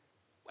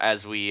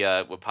 as we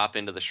will pop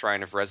into the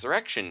Shrine of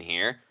Resurrection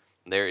here,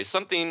 there is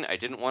something I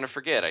didn't want to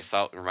forget. I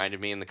saw it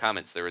reminded me in the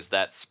comments. There was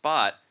that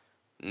spot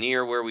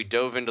near where we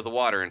dove into the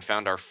water and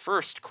found our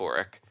first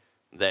korok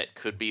that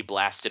could be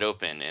blasted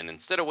open. And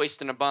instead of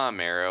wasting a bomb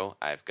arrow,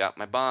 I've got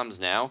my bombs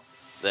now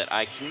that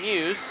I can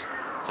use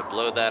to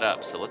blow that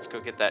up. So let's go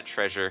get that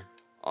treasure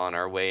on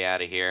our way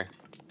out of here.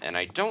 And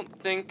I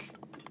don't think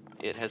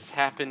it has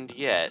happened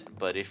yet,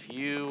 but if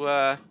you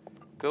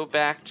go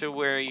back to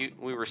where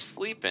we were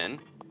sleeping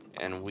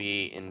and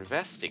we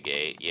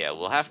investigate, yeah,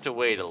 we'll have to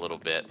wait a little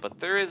bit,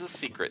 but there is a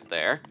secret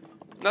there.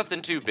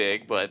 Nothing too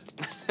big, but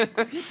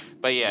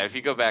but yeah, if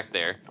you go back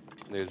there,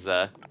 there's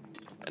an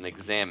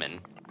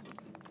examine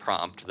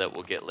prompt that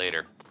we'll get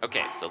later.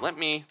 Okay, so let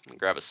me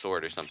grab a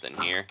sword or something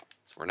here,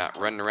 so we're not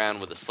running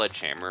around with a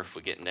sledgehammer if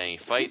we get into any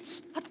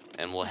fights,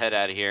 and we'll head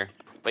out of here.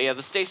 But yeah,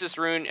 the stasis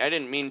rune, I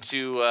didn't mean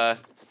to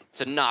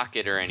knock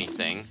it or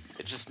anything.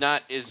 It's just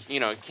not,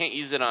 can't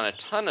use it on a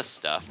ton of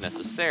stuff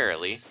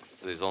necessarily.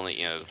 There's only,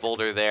 there's a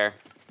boulder there,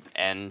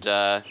 and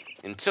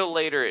until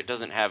later it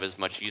doesn't have as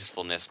much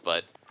usefulness,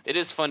 but it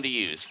is fun to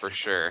use for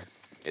sure.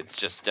 It's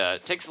just,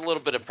 takes a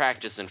little bit of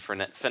practice and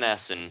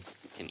finesse and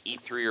can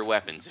eat through your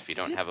weapons if you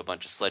don't have a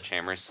bunch of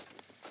sledgehammers.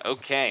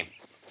 Okay,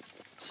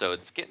 so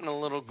it's getting a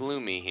little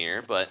gloomy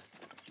here, but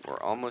we're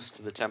almost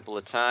to the Temple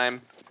of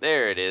Time.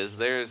 There it is,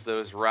 there's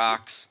those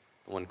rocks.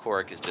 The one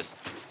korok is just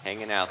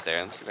hanging out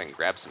there. Let's see if I can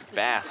grab some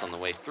bass on the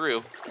way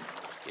through.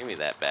 Give me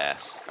that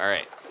bass. All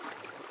right.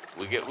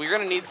 We're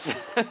gonna need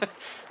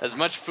as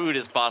much food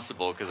as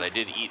possible because I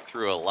did eat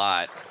through a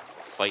lot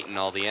fighting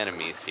all the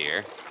enemies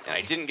here. And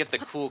I didn't get the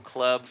cool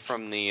club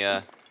from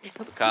the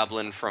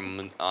goblin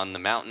from on the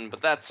mountain,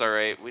 but that's all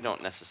right. We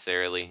don't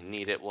necessarily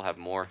need it. We'll have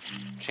more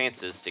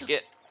chances to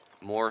get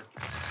more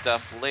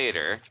stuff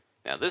later.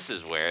 Now this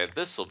is where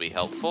this will be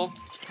helpful.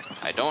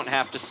 I don't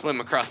have to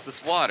swim across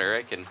this water.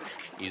 I can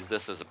use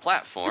this as a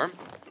platform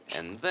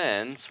and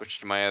then switch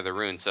to my other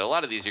rune. So a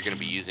lot of these you're going to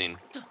be using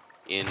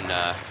in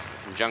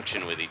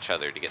conjunction with each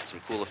other to get some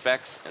cool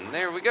effects. And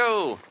there we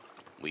go.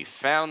 We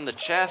found the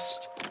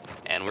chest,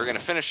 and we're going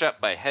to finish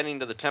up by heading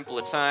to the Temple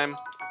of Time.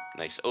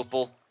 Nice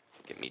opal.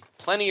 Get me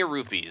plenty of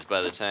rupees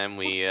by the time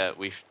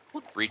we've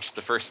reached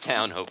the first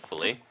town,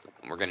 hopefully.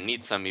 And we're going to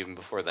need some even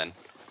before then.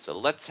 So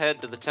let's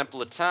head to the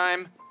Temple of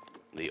Time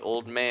the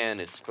old man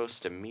is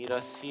supposed to meet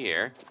us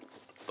here.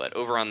 But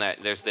over on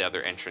that, there's the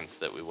other entrance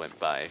that we went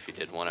by if you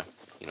did want to,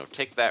 you know,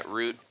 take that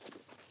route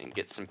and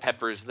get some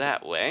peppers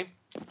that way.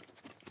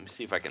 Let me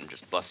see if I can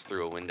just bust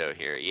through a window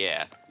here.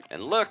 Yeah.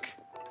 And look,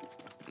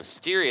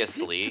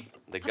 mysteriously,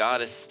 the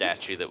goddess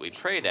statue that we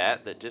prayed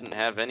at that didn't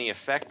have any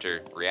effect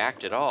or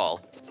react at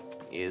all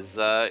is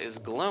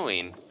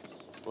glowing.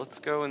 So let's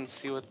go and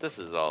see what this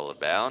is all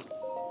about.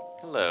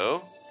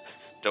 Hello.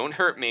 Don't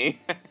hurt me.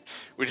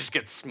 We just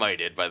get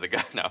smited by the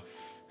god. No.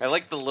 I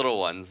like the little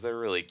ones. They're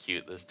really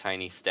cute, those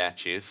tiny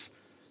statues.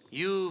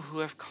 You who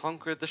have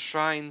conquered the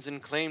shrines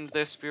and claimed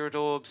their spirit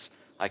orbs,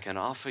 I can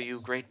offer you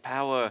great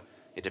power.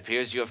 It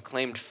appears you have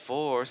claimed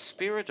 4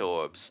 spirit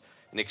orbs.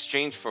 In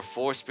exchange for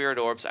 4 spirit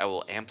orbs, I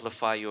will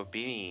amplify your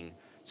being.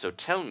 So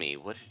tell me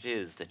what it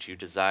is that you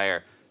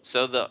desire.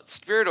 So the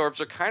spirit orbs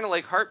are kind of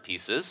like heart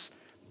pieces,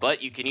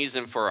 but you can use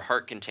them for a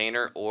heart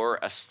container or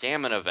a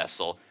stamina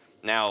vessel.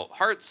 Now,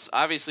 hearts,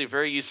 obviously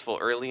very useful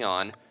early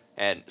on,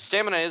 and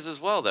stamina is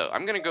as well, though.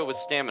 I'm going to go with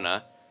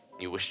stamina.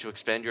 You wish to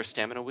expand your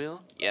stamina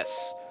wheel?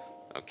 Yes.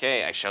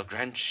 Okay, I shall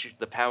grant you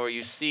the power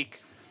you seek.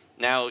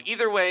 Now,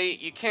 either way,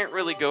 you can't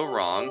really go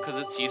wrong,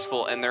 because it's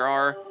useful, and there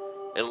are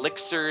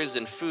elixirs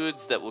and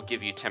foods that will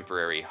give you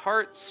temporary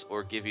hearts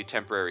or give you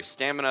temporary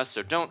stamina,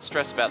 so don't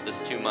stress about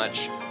this too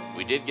much.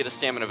 We did get a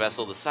stamina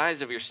vessel. The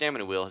size of your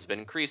stamina wheel has been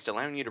increased,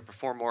 allowing you to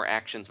perform more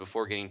actions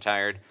before getting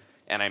tired.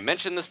 And I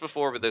mentioned this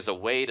before, but there's a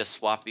way to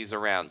swap these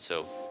around,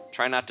 so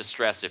try not to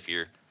stress if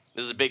you're...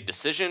 This is a big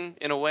decision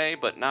in a way,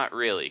 but not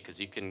really, because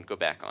you can go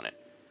back on it.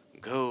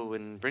 Go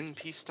and bring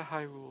peace to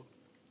Hyrule.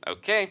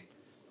 Okay,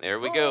 there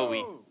we go.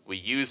 We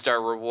used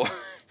our reward,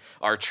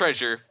 our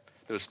treasure.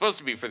 It was supposed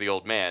to be for the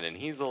old man, and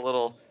he's a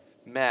little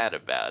mad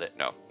about it.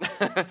 No.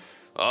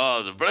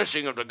 Oh, the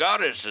blessing of the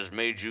goddess has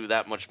made you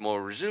that much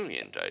more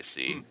resilient, I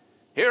see.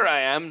 Here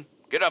I am.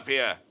 Get up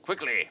here,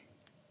 quickly.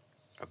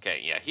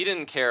 Okay, yeah, he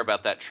didn't care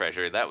about that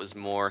treasure. That was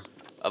more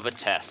of a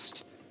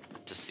test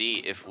to see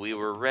if we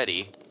were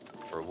ready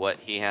for what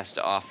he has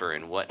to offer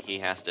and what he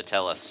has to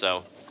tell us.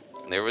 So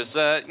there was,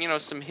 you know,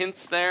 some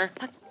hints there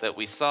that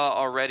we saw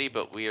already,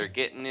 but we are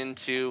getting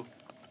into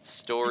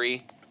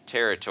story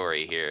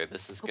territory here.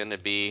 This is going to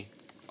be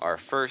our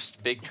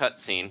first big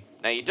cutscene.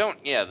 Now you don't,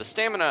 yeah, the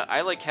stamina,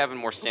 I like having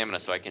more stamina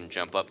so I can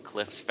jump up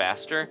cliffs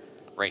faster.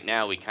 Right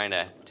now we kind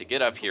of, to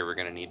get up here, we're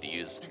going to need to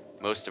use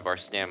most of our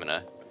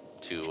stamina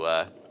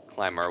to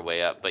climb our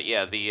way up. But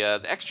yeah, the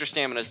extra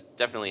stamina is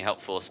definitely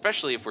helpful,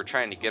 especially if we're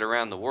trying to get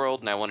around the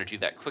world, and I want to do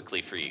that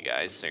quickly for you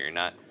guys, so you're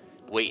not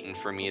waiting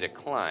for me to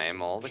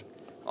climb all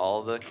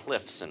the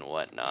cliffs and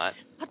whatnot.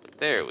 But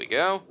there we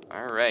go.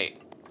 All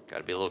right,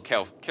 gotta be a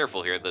little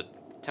careful here. The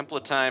Temple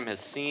of Time has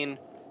seen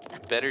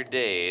better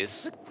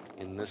days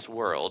in this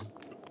world,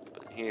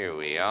 but here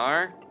we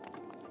are.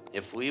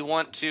 If we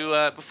want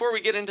to, before we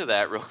get into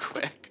that real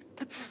quick,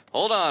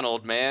 hold on,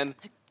 old man.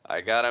 I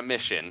got a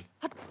mission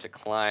to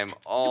climb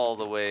all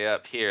the way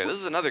up here. This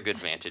is another good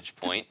vantage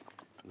point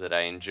that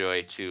I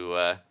enjoy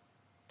to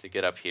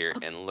get up here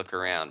and look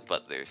around,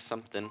 but there's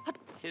something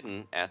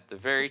hidden at the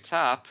very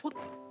top.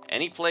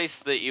 Any place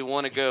that you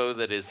want to go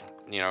that is,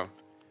 you know,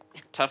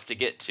 tough to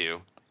get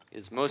to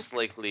is most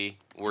likely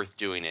worth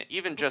doing it,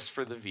 even just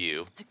for the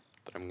view.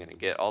 But I'm gonna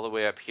get all the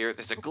way up here.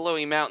 There's a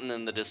glowy mountain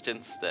in the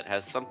distance that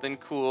has something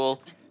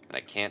cool, and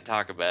I can't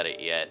talk about it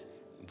yet,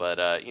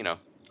 but you know,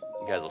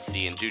 you guys will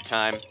see in due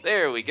time.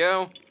 There we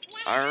go.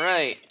 All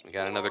right, we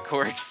got another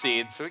Korok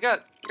seed. So we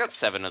got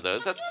 7 of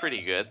those. That's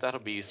pretty good. That'll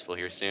be useful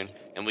here soon.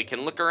 And we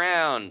can look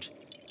around.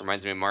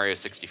 Reminds me of Mario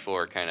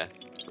 64, kind of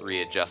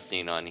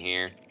readjusting on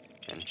here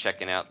and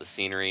checking out the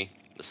scenery.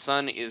 The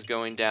sun is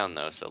going down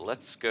though, so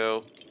let's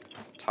go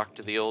talk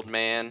to the old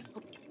man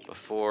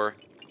before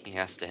he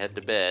has to head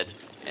to bed.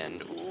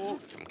 And ooh,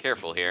 if I'm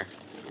careful here,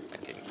 I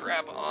can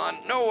grab on.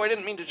 No, I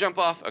didn't mean to jump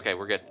off. Okay,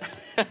 we're good.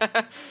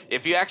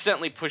 If you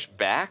accidentally push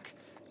back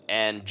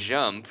and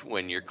jump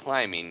when you're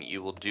climbing,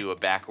 you will do a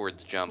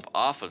backwards jump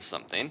off of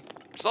something.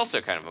 It's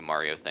also kind of a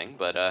Mario thing,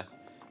 but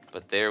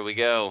there we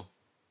go.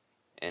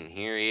 And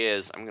here he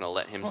is. I'm gonna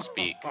let him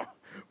speak.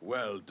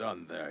 Well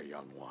done there,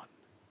 young one.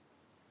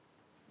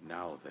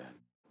 Now then,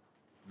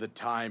 the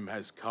time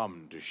has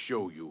come to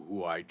show you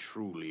who I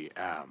truly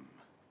am.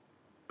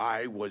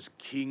 I was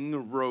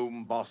King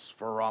Rome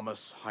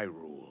Bosphoramus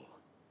Hyrule.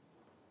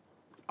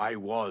 I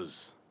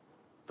was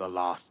the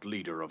last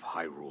leader of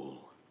Hyrule,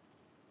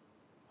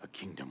 a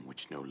kingdom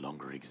which no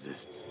longer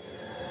exists.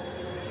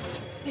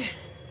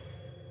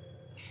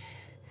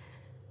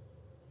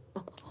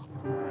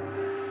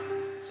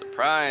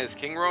 Surprise!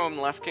 King Rome,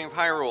 the last king of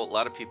Hyrule. A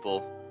lot of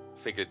people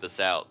figured this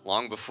out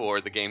long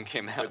before the game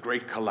came out. The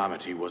great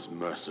calamity was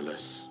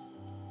merciless.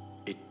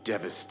 It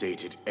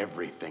devastated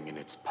everything in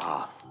its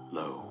path.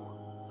 Lo,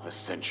 a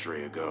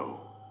century ago,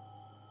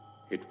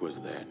 it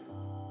was then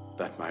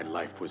that my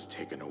life was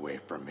taken away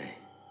from me.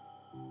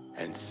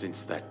 And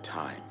since that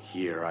time,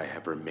 here I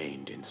have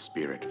remained in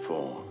spirit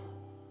form.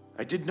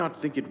 I did not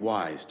think it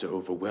wise to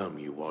overwhelm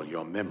you while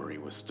your memory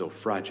was still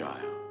fragile.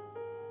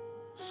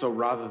 So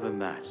rather than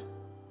that,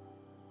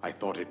 I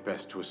thought it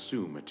best to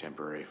assume a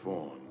temporary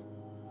form.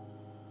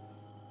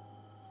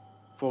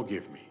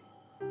 Forgive me.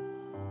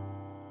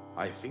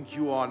 I think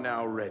you are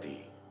now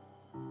ready.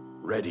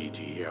 Ready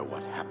to hear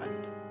what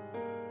happened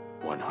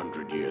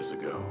 100 years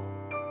ago.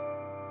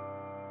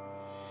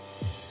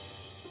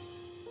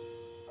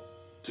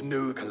 To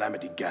know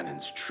Calamity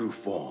Ganon's true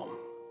form,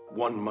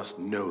 one must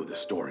know the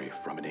story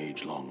from an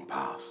age-long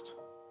past.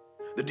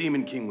 The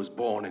Demon King was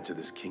born into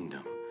this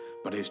kingdom,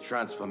 but his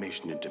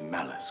transformation into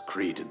malice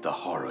created the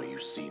horror you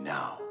see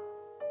now.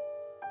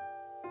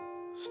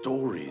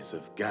 Stories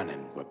of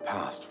Ganon were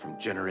passed from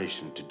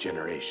generation to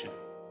generation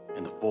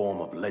in the form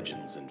of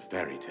legends and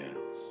fairy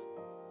tales.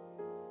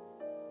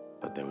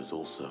 But there was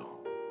also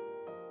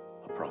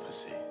a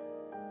prophecy.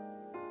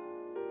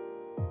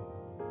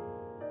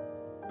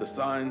 The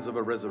signs of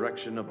a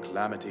resurrection of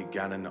Calamity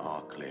Ganon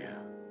are clear,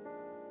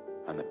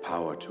 and the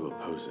power to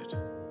oppose it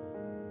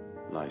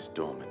lies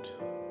dormant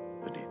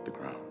beneath the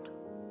ground.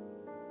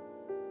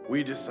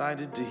 We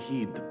decided to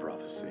heed the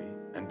prophecy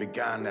and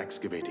began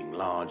excavating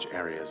large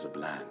areas of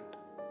land.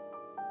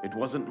 It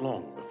wasn't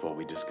long before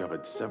we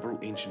discovered several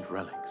ancient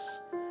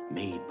relics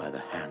made by the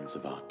hands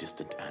of our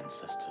distant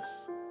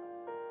ancestors.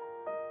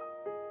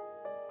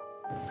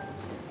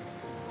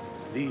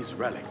 These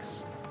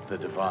relics, the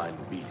divine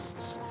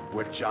beasts,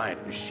 were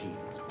giant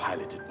machines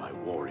piloted by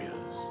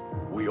warriors.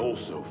 We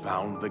also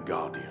found the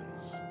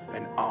Guardians,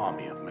 an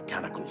army of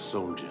mechanical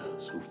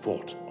soldiers who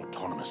fought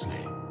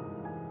autonomously.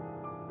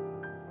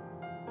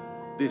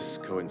 This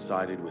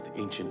coincided with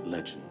ancient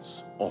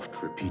legends,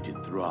 oft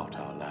repeated throughout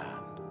our land.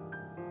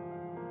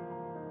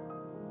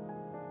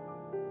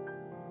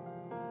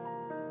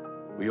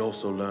 We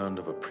also learned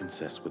of a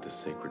princess with a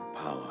sacred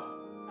power,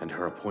 and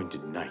her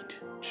appointed knight,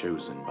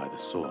 chosen by the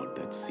sword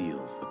that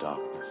seals the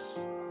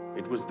darkness.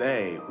 It was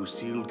they who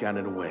sealed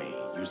Ganon away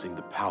using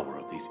the power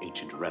of these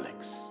ancient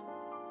relics.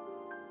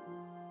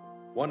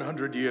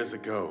 100 years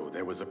ago,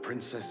 there was a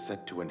princess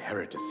set to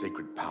inherit a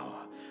sacred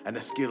power and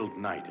a skilled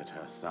knight at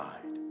her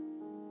side.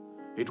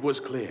 It was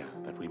clear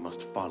that we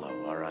must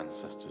follow our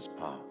ancestors'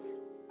 path.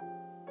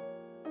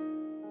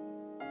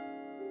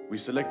 We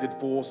selected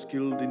 4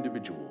 skilled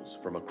individuals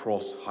from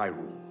across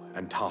Hyrule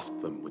and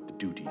tasked them with the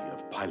duty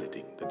of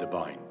piloting the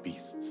divine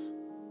beasts.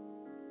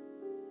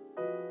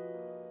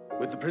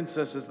 With the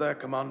princess as their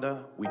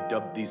commander, we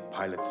dubbed these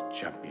pilots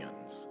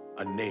champions,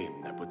 a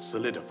name that would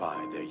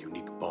solidify their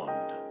unique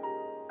bond.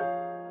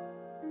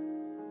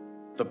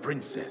 The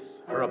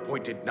princess, her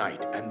appointed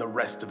knight, and the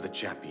rest of the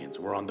champions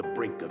were on the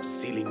brink of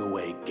sealing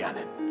away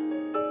Ganon.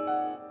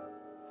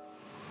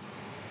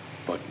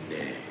 But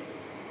nay.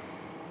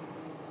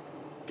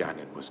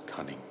 Ganon was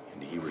cunning,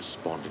 and he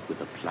responded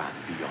with a plan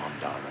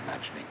beyond our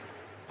imagining.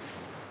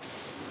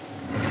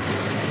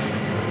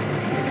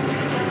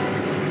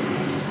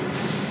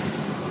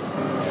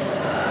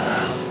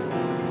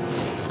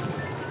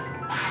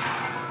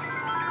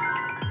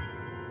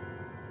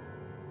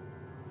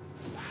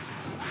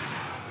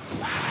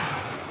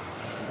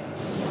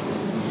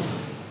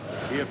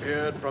 He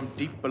appeared from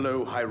deep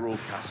below Hyrule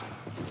Castle,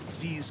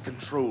 seized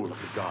control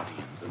of the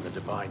Guardians and the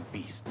divine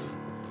beasts,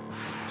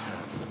 and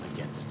turned them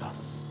against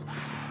us.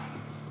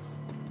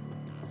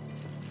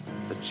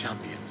 The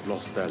champions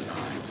lost their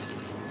lives,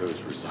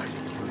 those residing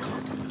in the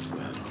castle as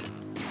well.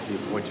 The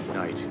appointed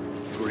knight,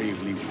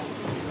 gravely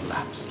wounded,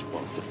 collapsed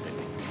while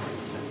defending the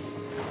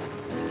princess.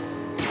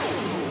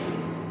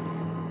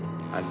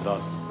 And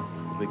thus,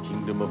 the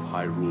kingdom of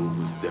Hyrule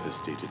was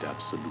devastated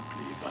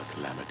absolutely by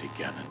Calamity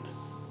Ganon.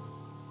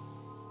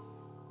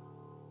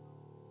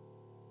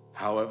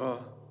 However,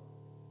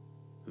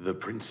 the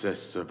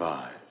princess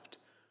survived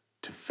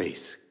to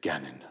face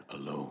Ganon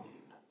alone.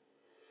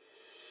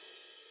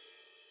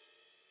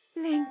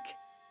 Link,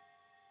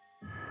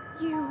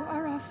 you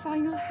are our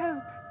final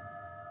hope.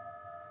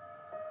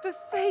 The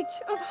fate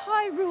of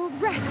Hyrule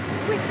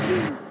rests with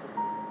you.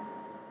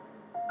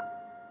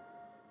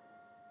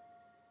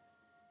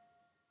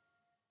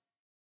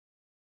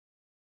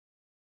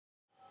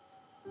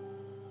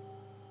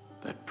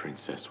 That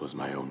princess was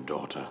my own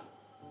daughter,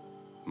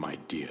 my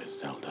dear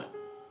Zelda.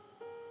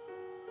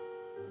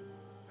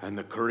 And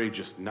the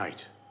courageous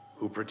knight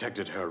who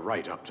protected her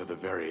right up to the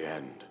very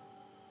end.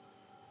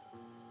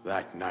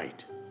 That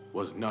knight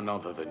was none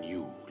other than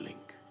you,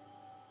 Link.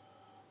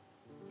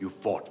 You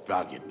fought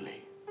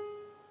valiantly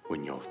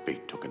when your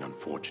fate took an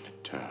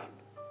unfortunate turn.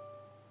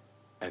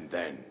 And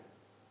then,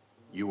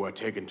 you were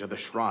taken to the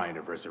Shrine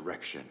of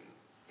Resurrection.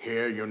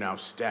 Here you now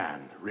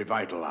stand,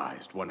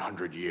 revitalized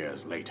 100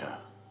 years later.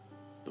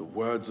 The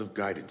words of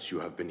guidance you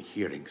have been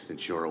hearing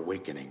since your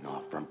awakening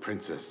are from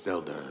Princess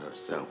Zelda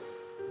herself.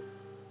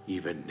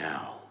 Even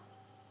now,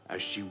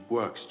 as she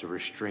works to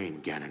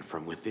restrain Ganon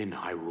from within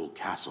Hyrule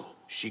Castle,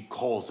 she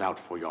calls out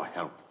for your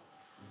help.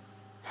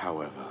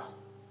 However,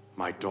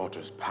 my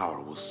daughter's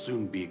power will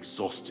soon be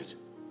exhausted.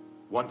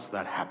 Once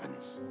that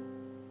happens,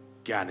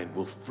 Ganon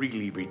will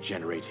freely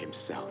regenerate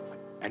himself,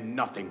 and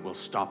nothing will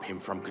stop him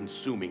from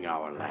consuming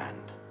our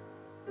land.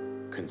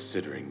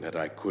 Considering that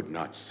I could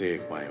not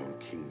save my own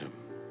kingdom,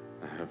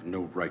 I have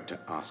no right to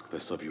ask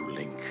this of you,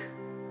 Link.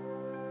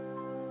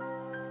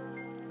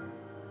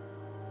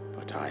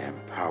 but I am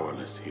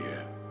powerless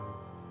here.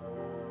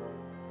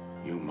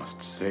 You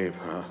must save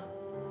her,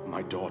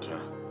 my daughter,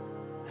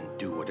 and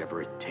do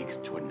whatever it takes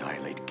to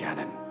annihilate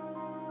Ganon.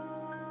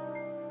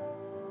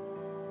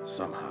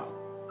 Somehow,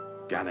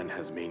 Ganon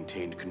has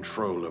maintained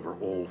control over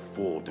all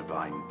 4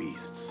 divine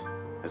beasts,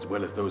 as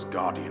well as those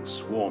guardians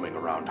swarming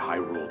around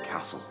Hyrule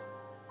Castle.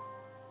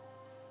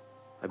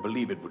 I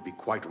believe it would be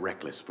quite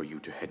reckless for you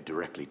to head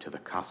directly to the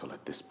castle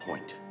at this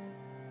point.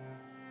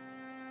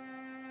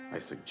 I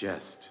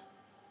suggest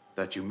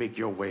that you make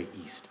your way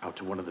east out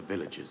to one of the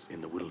villages in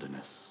the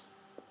wilderness.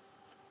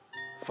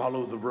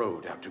 Follow the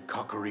road out to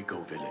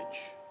Kakariko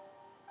Village.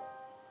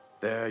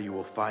 There you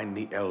will find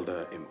the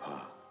Elder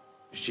Impa.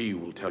 She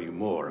will tell you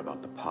more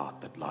about the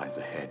path that lies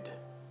ahead.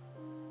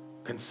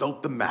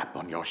 Consult the map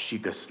on your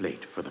Sheikah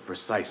slate for the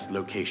precise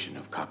location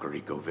of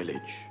Kakariko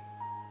Village.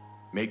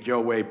 Make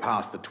your way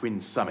past the twin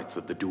summits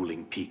of the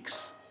dueling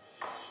peaks.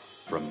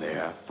 From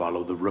there,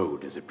 follow the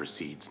road as it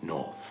proceeds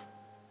north.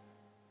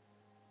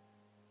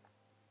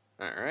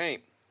 All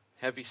right.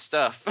 Heavy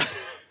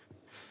stuff.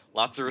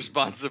 Lots of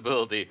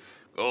responsibility.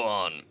 Go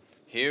on.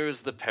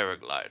 Here's the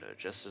paraglider,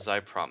 just as I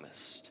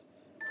promised.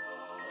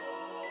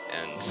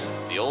 And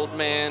the old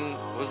man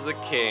was the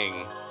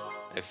king.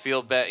 I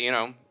feel bad, you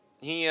know,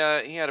 he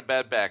had a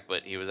bad back,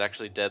 but he was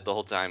actually dead the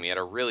whole time. He had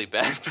a really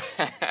bad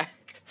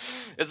back.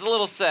 It's a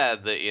little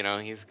sad that, you know,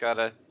 he's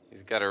gotta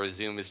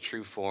resume his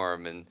true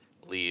form and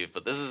leave.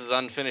 But this is his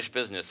unfinished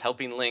business,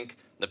 helping Link.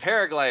 The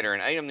paraglider,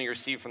 an item that you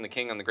receive from the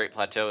king on the Great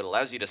Plateau. It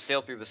allows you to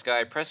sail through the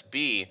sky. Press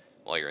B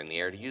while you're in the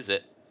air to use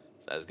it.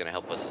 So that is going to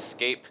help us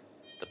escape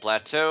the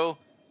plateau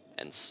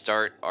and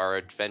start our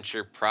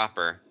adventure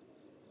proper.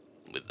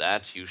 With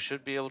that, you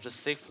should be able to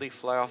safely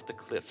fly off the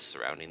cliffs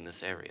surrounding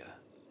this area.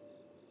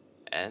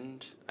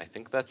 And I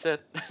think that's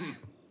it.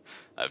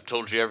 I've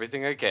told you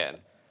everything I can.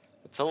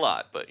 It's a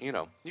lot, but, you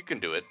know, you can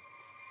do it.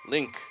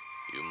 Link,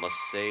 you must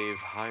save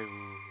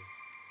Hyrule.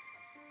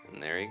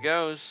 And there he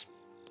goes.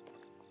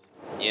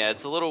 Yeah,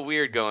 it's a little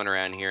weird going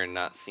around here and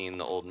not seeing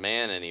the old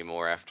man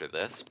anymore after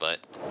this, but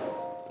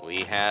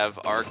we have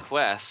our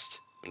quest.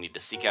 We need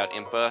to seek out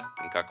Impa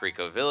in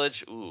Kakariko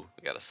Village. Ooh,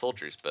 we got a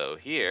soldier's bow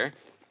here.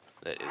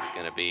 That is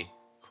going to be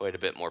quite a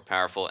bit more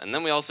powerful. And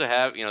then we also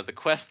have, you know, the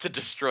quest to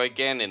destroy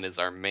Ganon is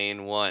our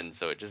main one,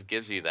 so it just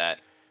gives you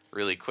that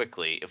really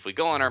quickly. If we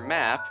go on our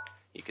map,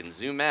 you can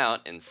zoom out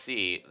and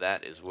see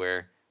that is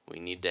where we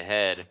need to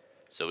head.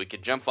 So we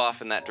could jump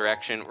off in that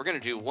direction. We're going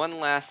to do one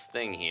last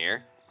thing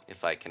here.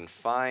 If I can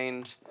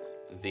find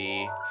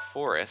the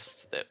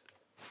forest that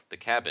the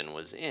cabin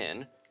was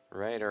in,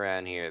 right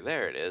around here.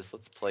 There it is.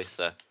 Let's place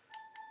a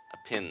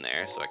pin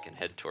there so I can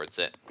head towards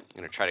it. I'm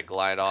going to try to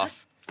glide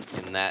off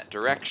in that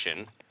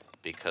direction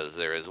because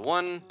there is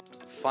one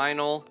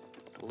final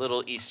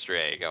little Easter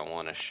egg I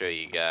want to show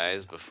you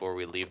guys before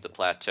we leave the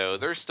plateau.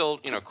 There's still,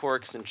 you know,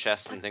 corks and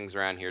chests and things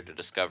around here to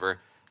discover,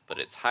 but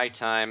it's high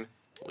time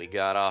we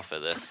got off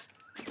of this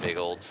big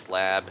old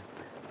slab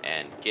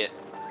and get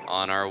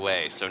on our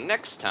way. So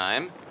next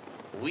time,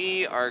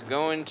 we are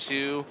going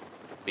to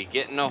be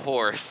getting a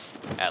horse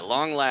at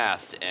long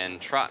last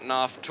and trotting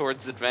off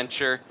towards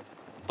adventure,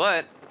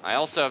 but I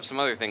also have some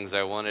other things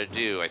I want to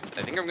do. I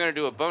think I'm going to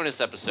do a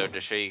bonus episode to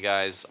show you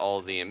guys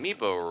all the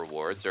amiibo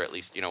rewards, or at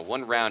least, you know,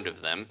 one round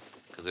of them,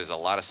 because there's a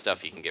lot of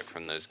stuff you can get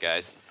from those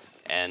guys.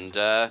 And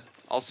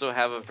also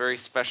have a very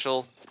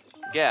special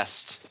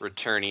guest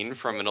returning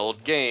from an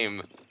old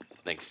game,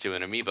 thanks to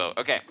an amiibo.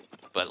 Okay,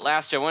 but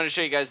last I wanted to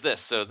show you guys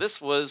this. So this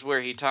was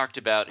where he talked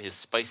about his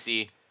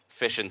spicy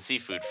fish and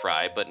seafood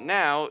fry, but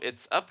now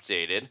it's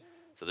updated.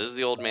 So this is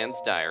the old man's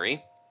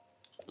diary.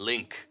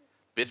 Link.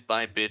 Bit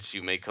by bit,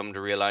 you may come to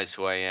realize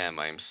who I am.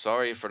 I am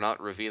sorry for not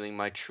revealing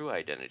my true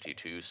identity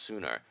to you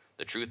sooner.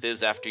 The truth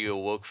is, after you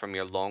awoke from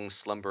your long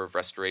slumber of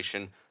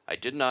restoration, I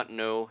did not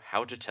know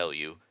how to tell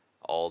you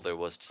all there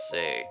was to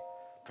say.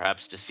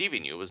 Perhaps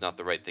deceiving you was not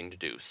the right thing to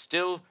do.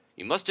 Still,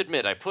 you must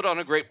admit I put on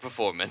a great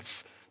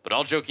performance. But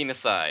all joking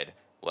aside,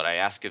 what I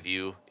ask of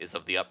you is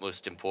of the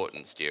utmost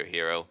importance, dear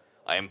hero.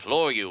 I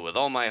implore you with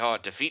all my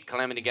heart, defeat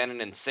Calamity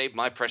Ganon and save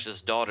my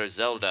precious daughter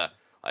Zelda.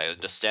 I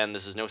understand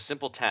this is no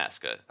simple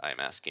task I am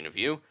asking of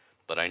you,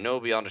 but I know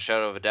beyond a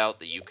shadow of a doubt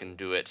that you can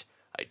do it.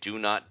 I do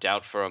not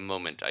doubt for a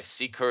moment. I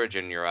see courage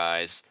in your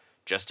eyes,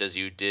 just as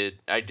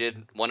I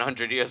did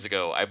 100 years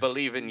ago. I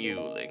believe in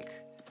you, Link.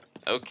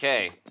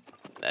 Okay,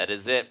 that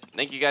is it.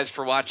 Thank you guys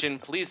for watching.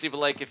 Please leave a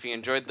like if you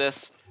enjoyed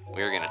this.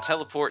 We are going to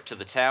teleport to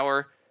the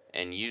tower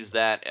and use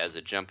that as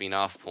a jumping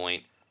off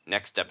point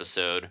next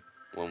episode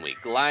when we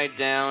glide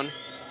down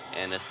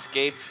and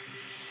escape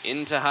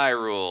into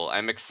Hyrule.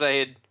 I'm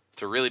excited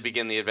to really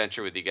begin the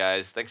adventure with you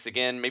guys. Thanks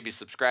again. Maybe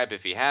subscribe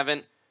if you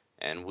haven't.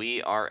 And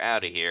we are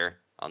out of here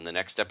on the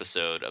next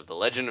episode of The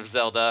Legend of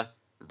Zelda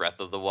Breath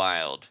of the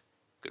Wild.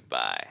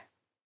 Goodbye.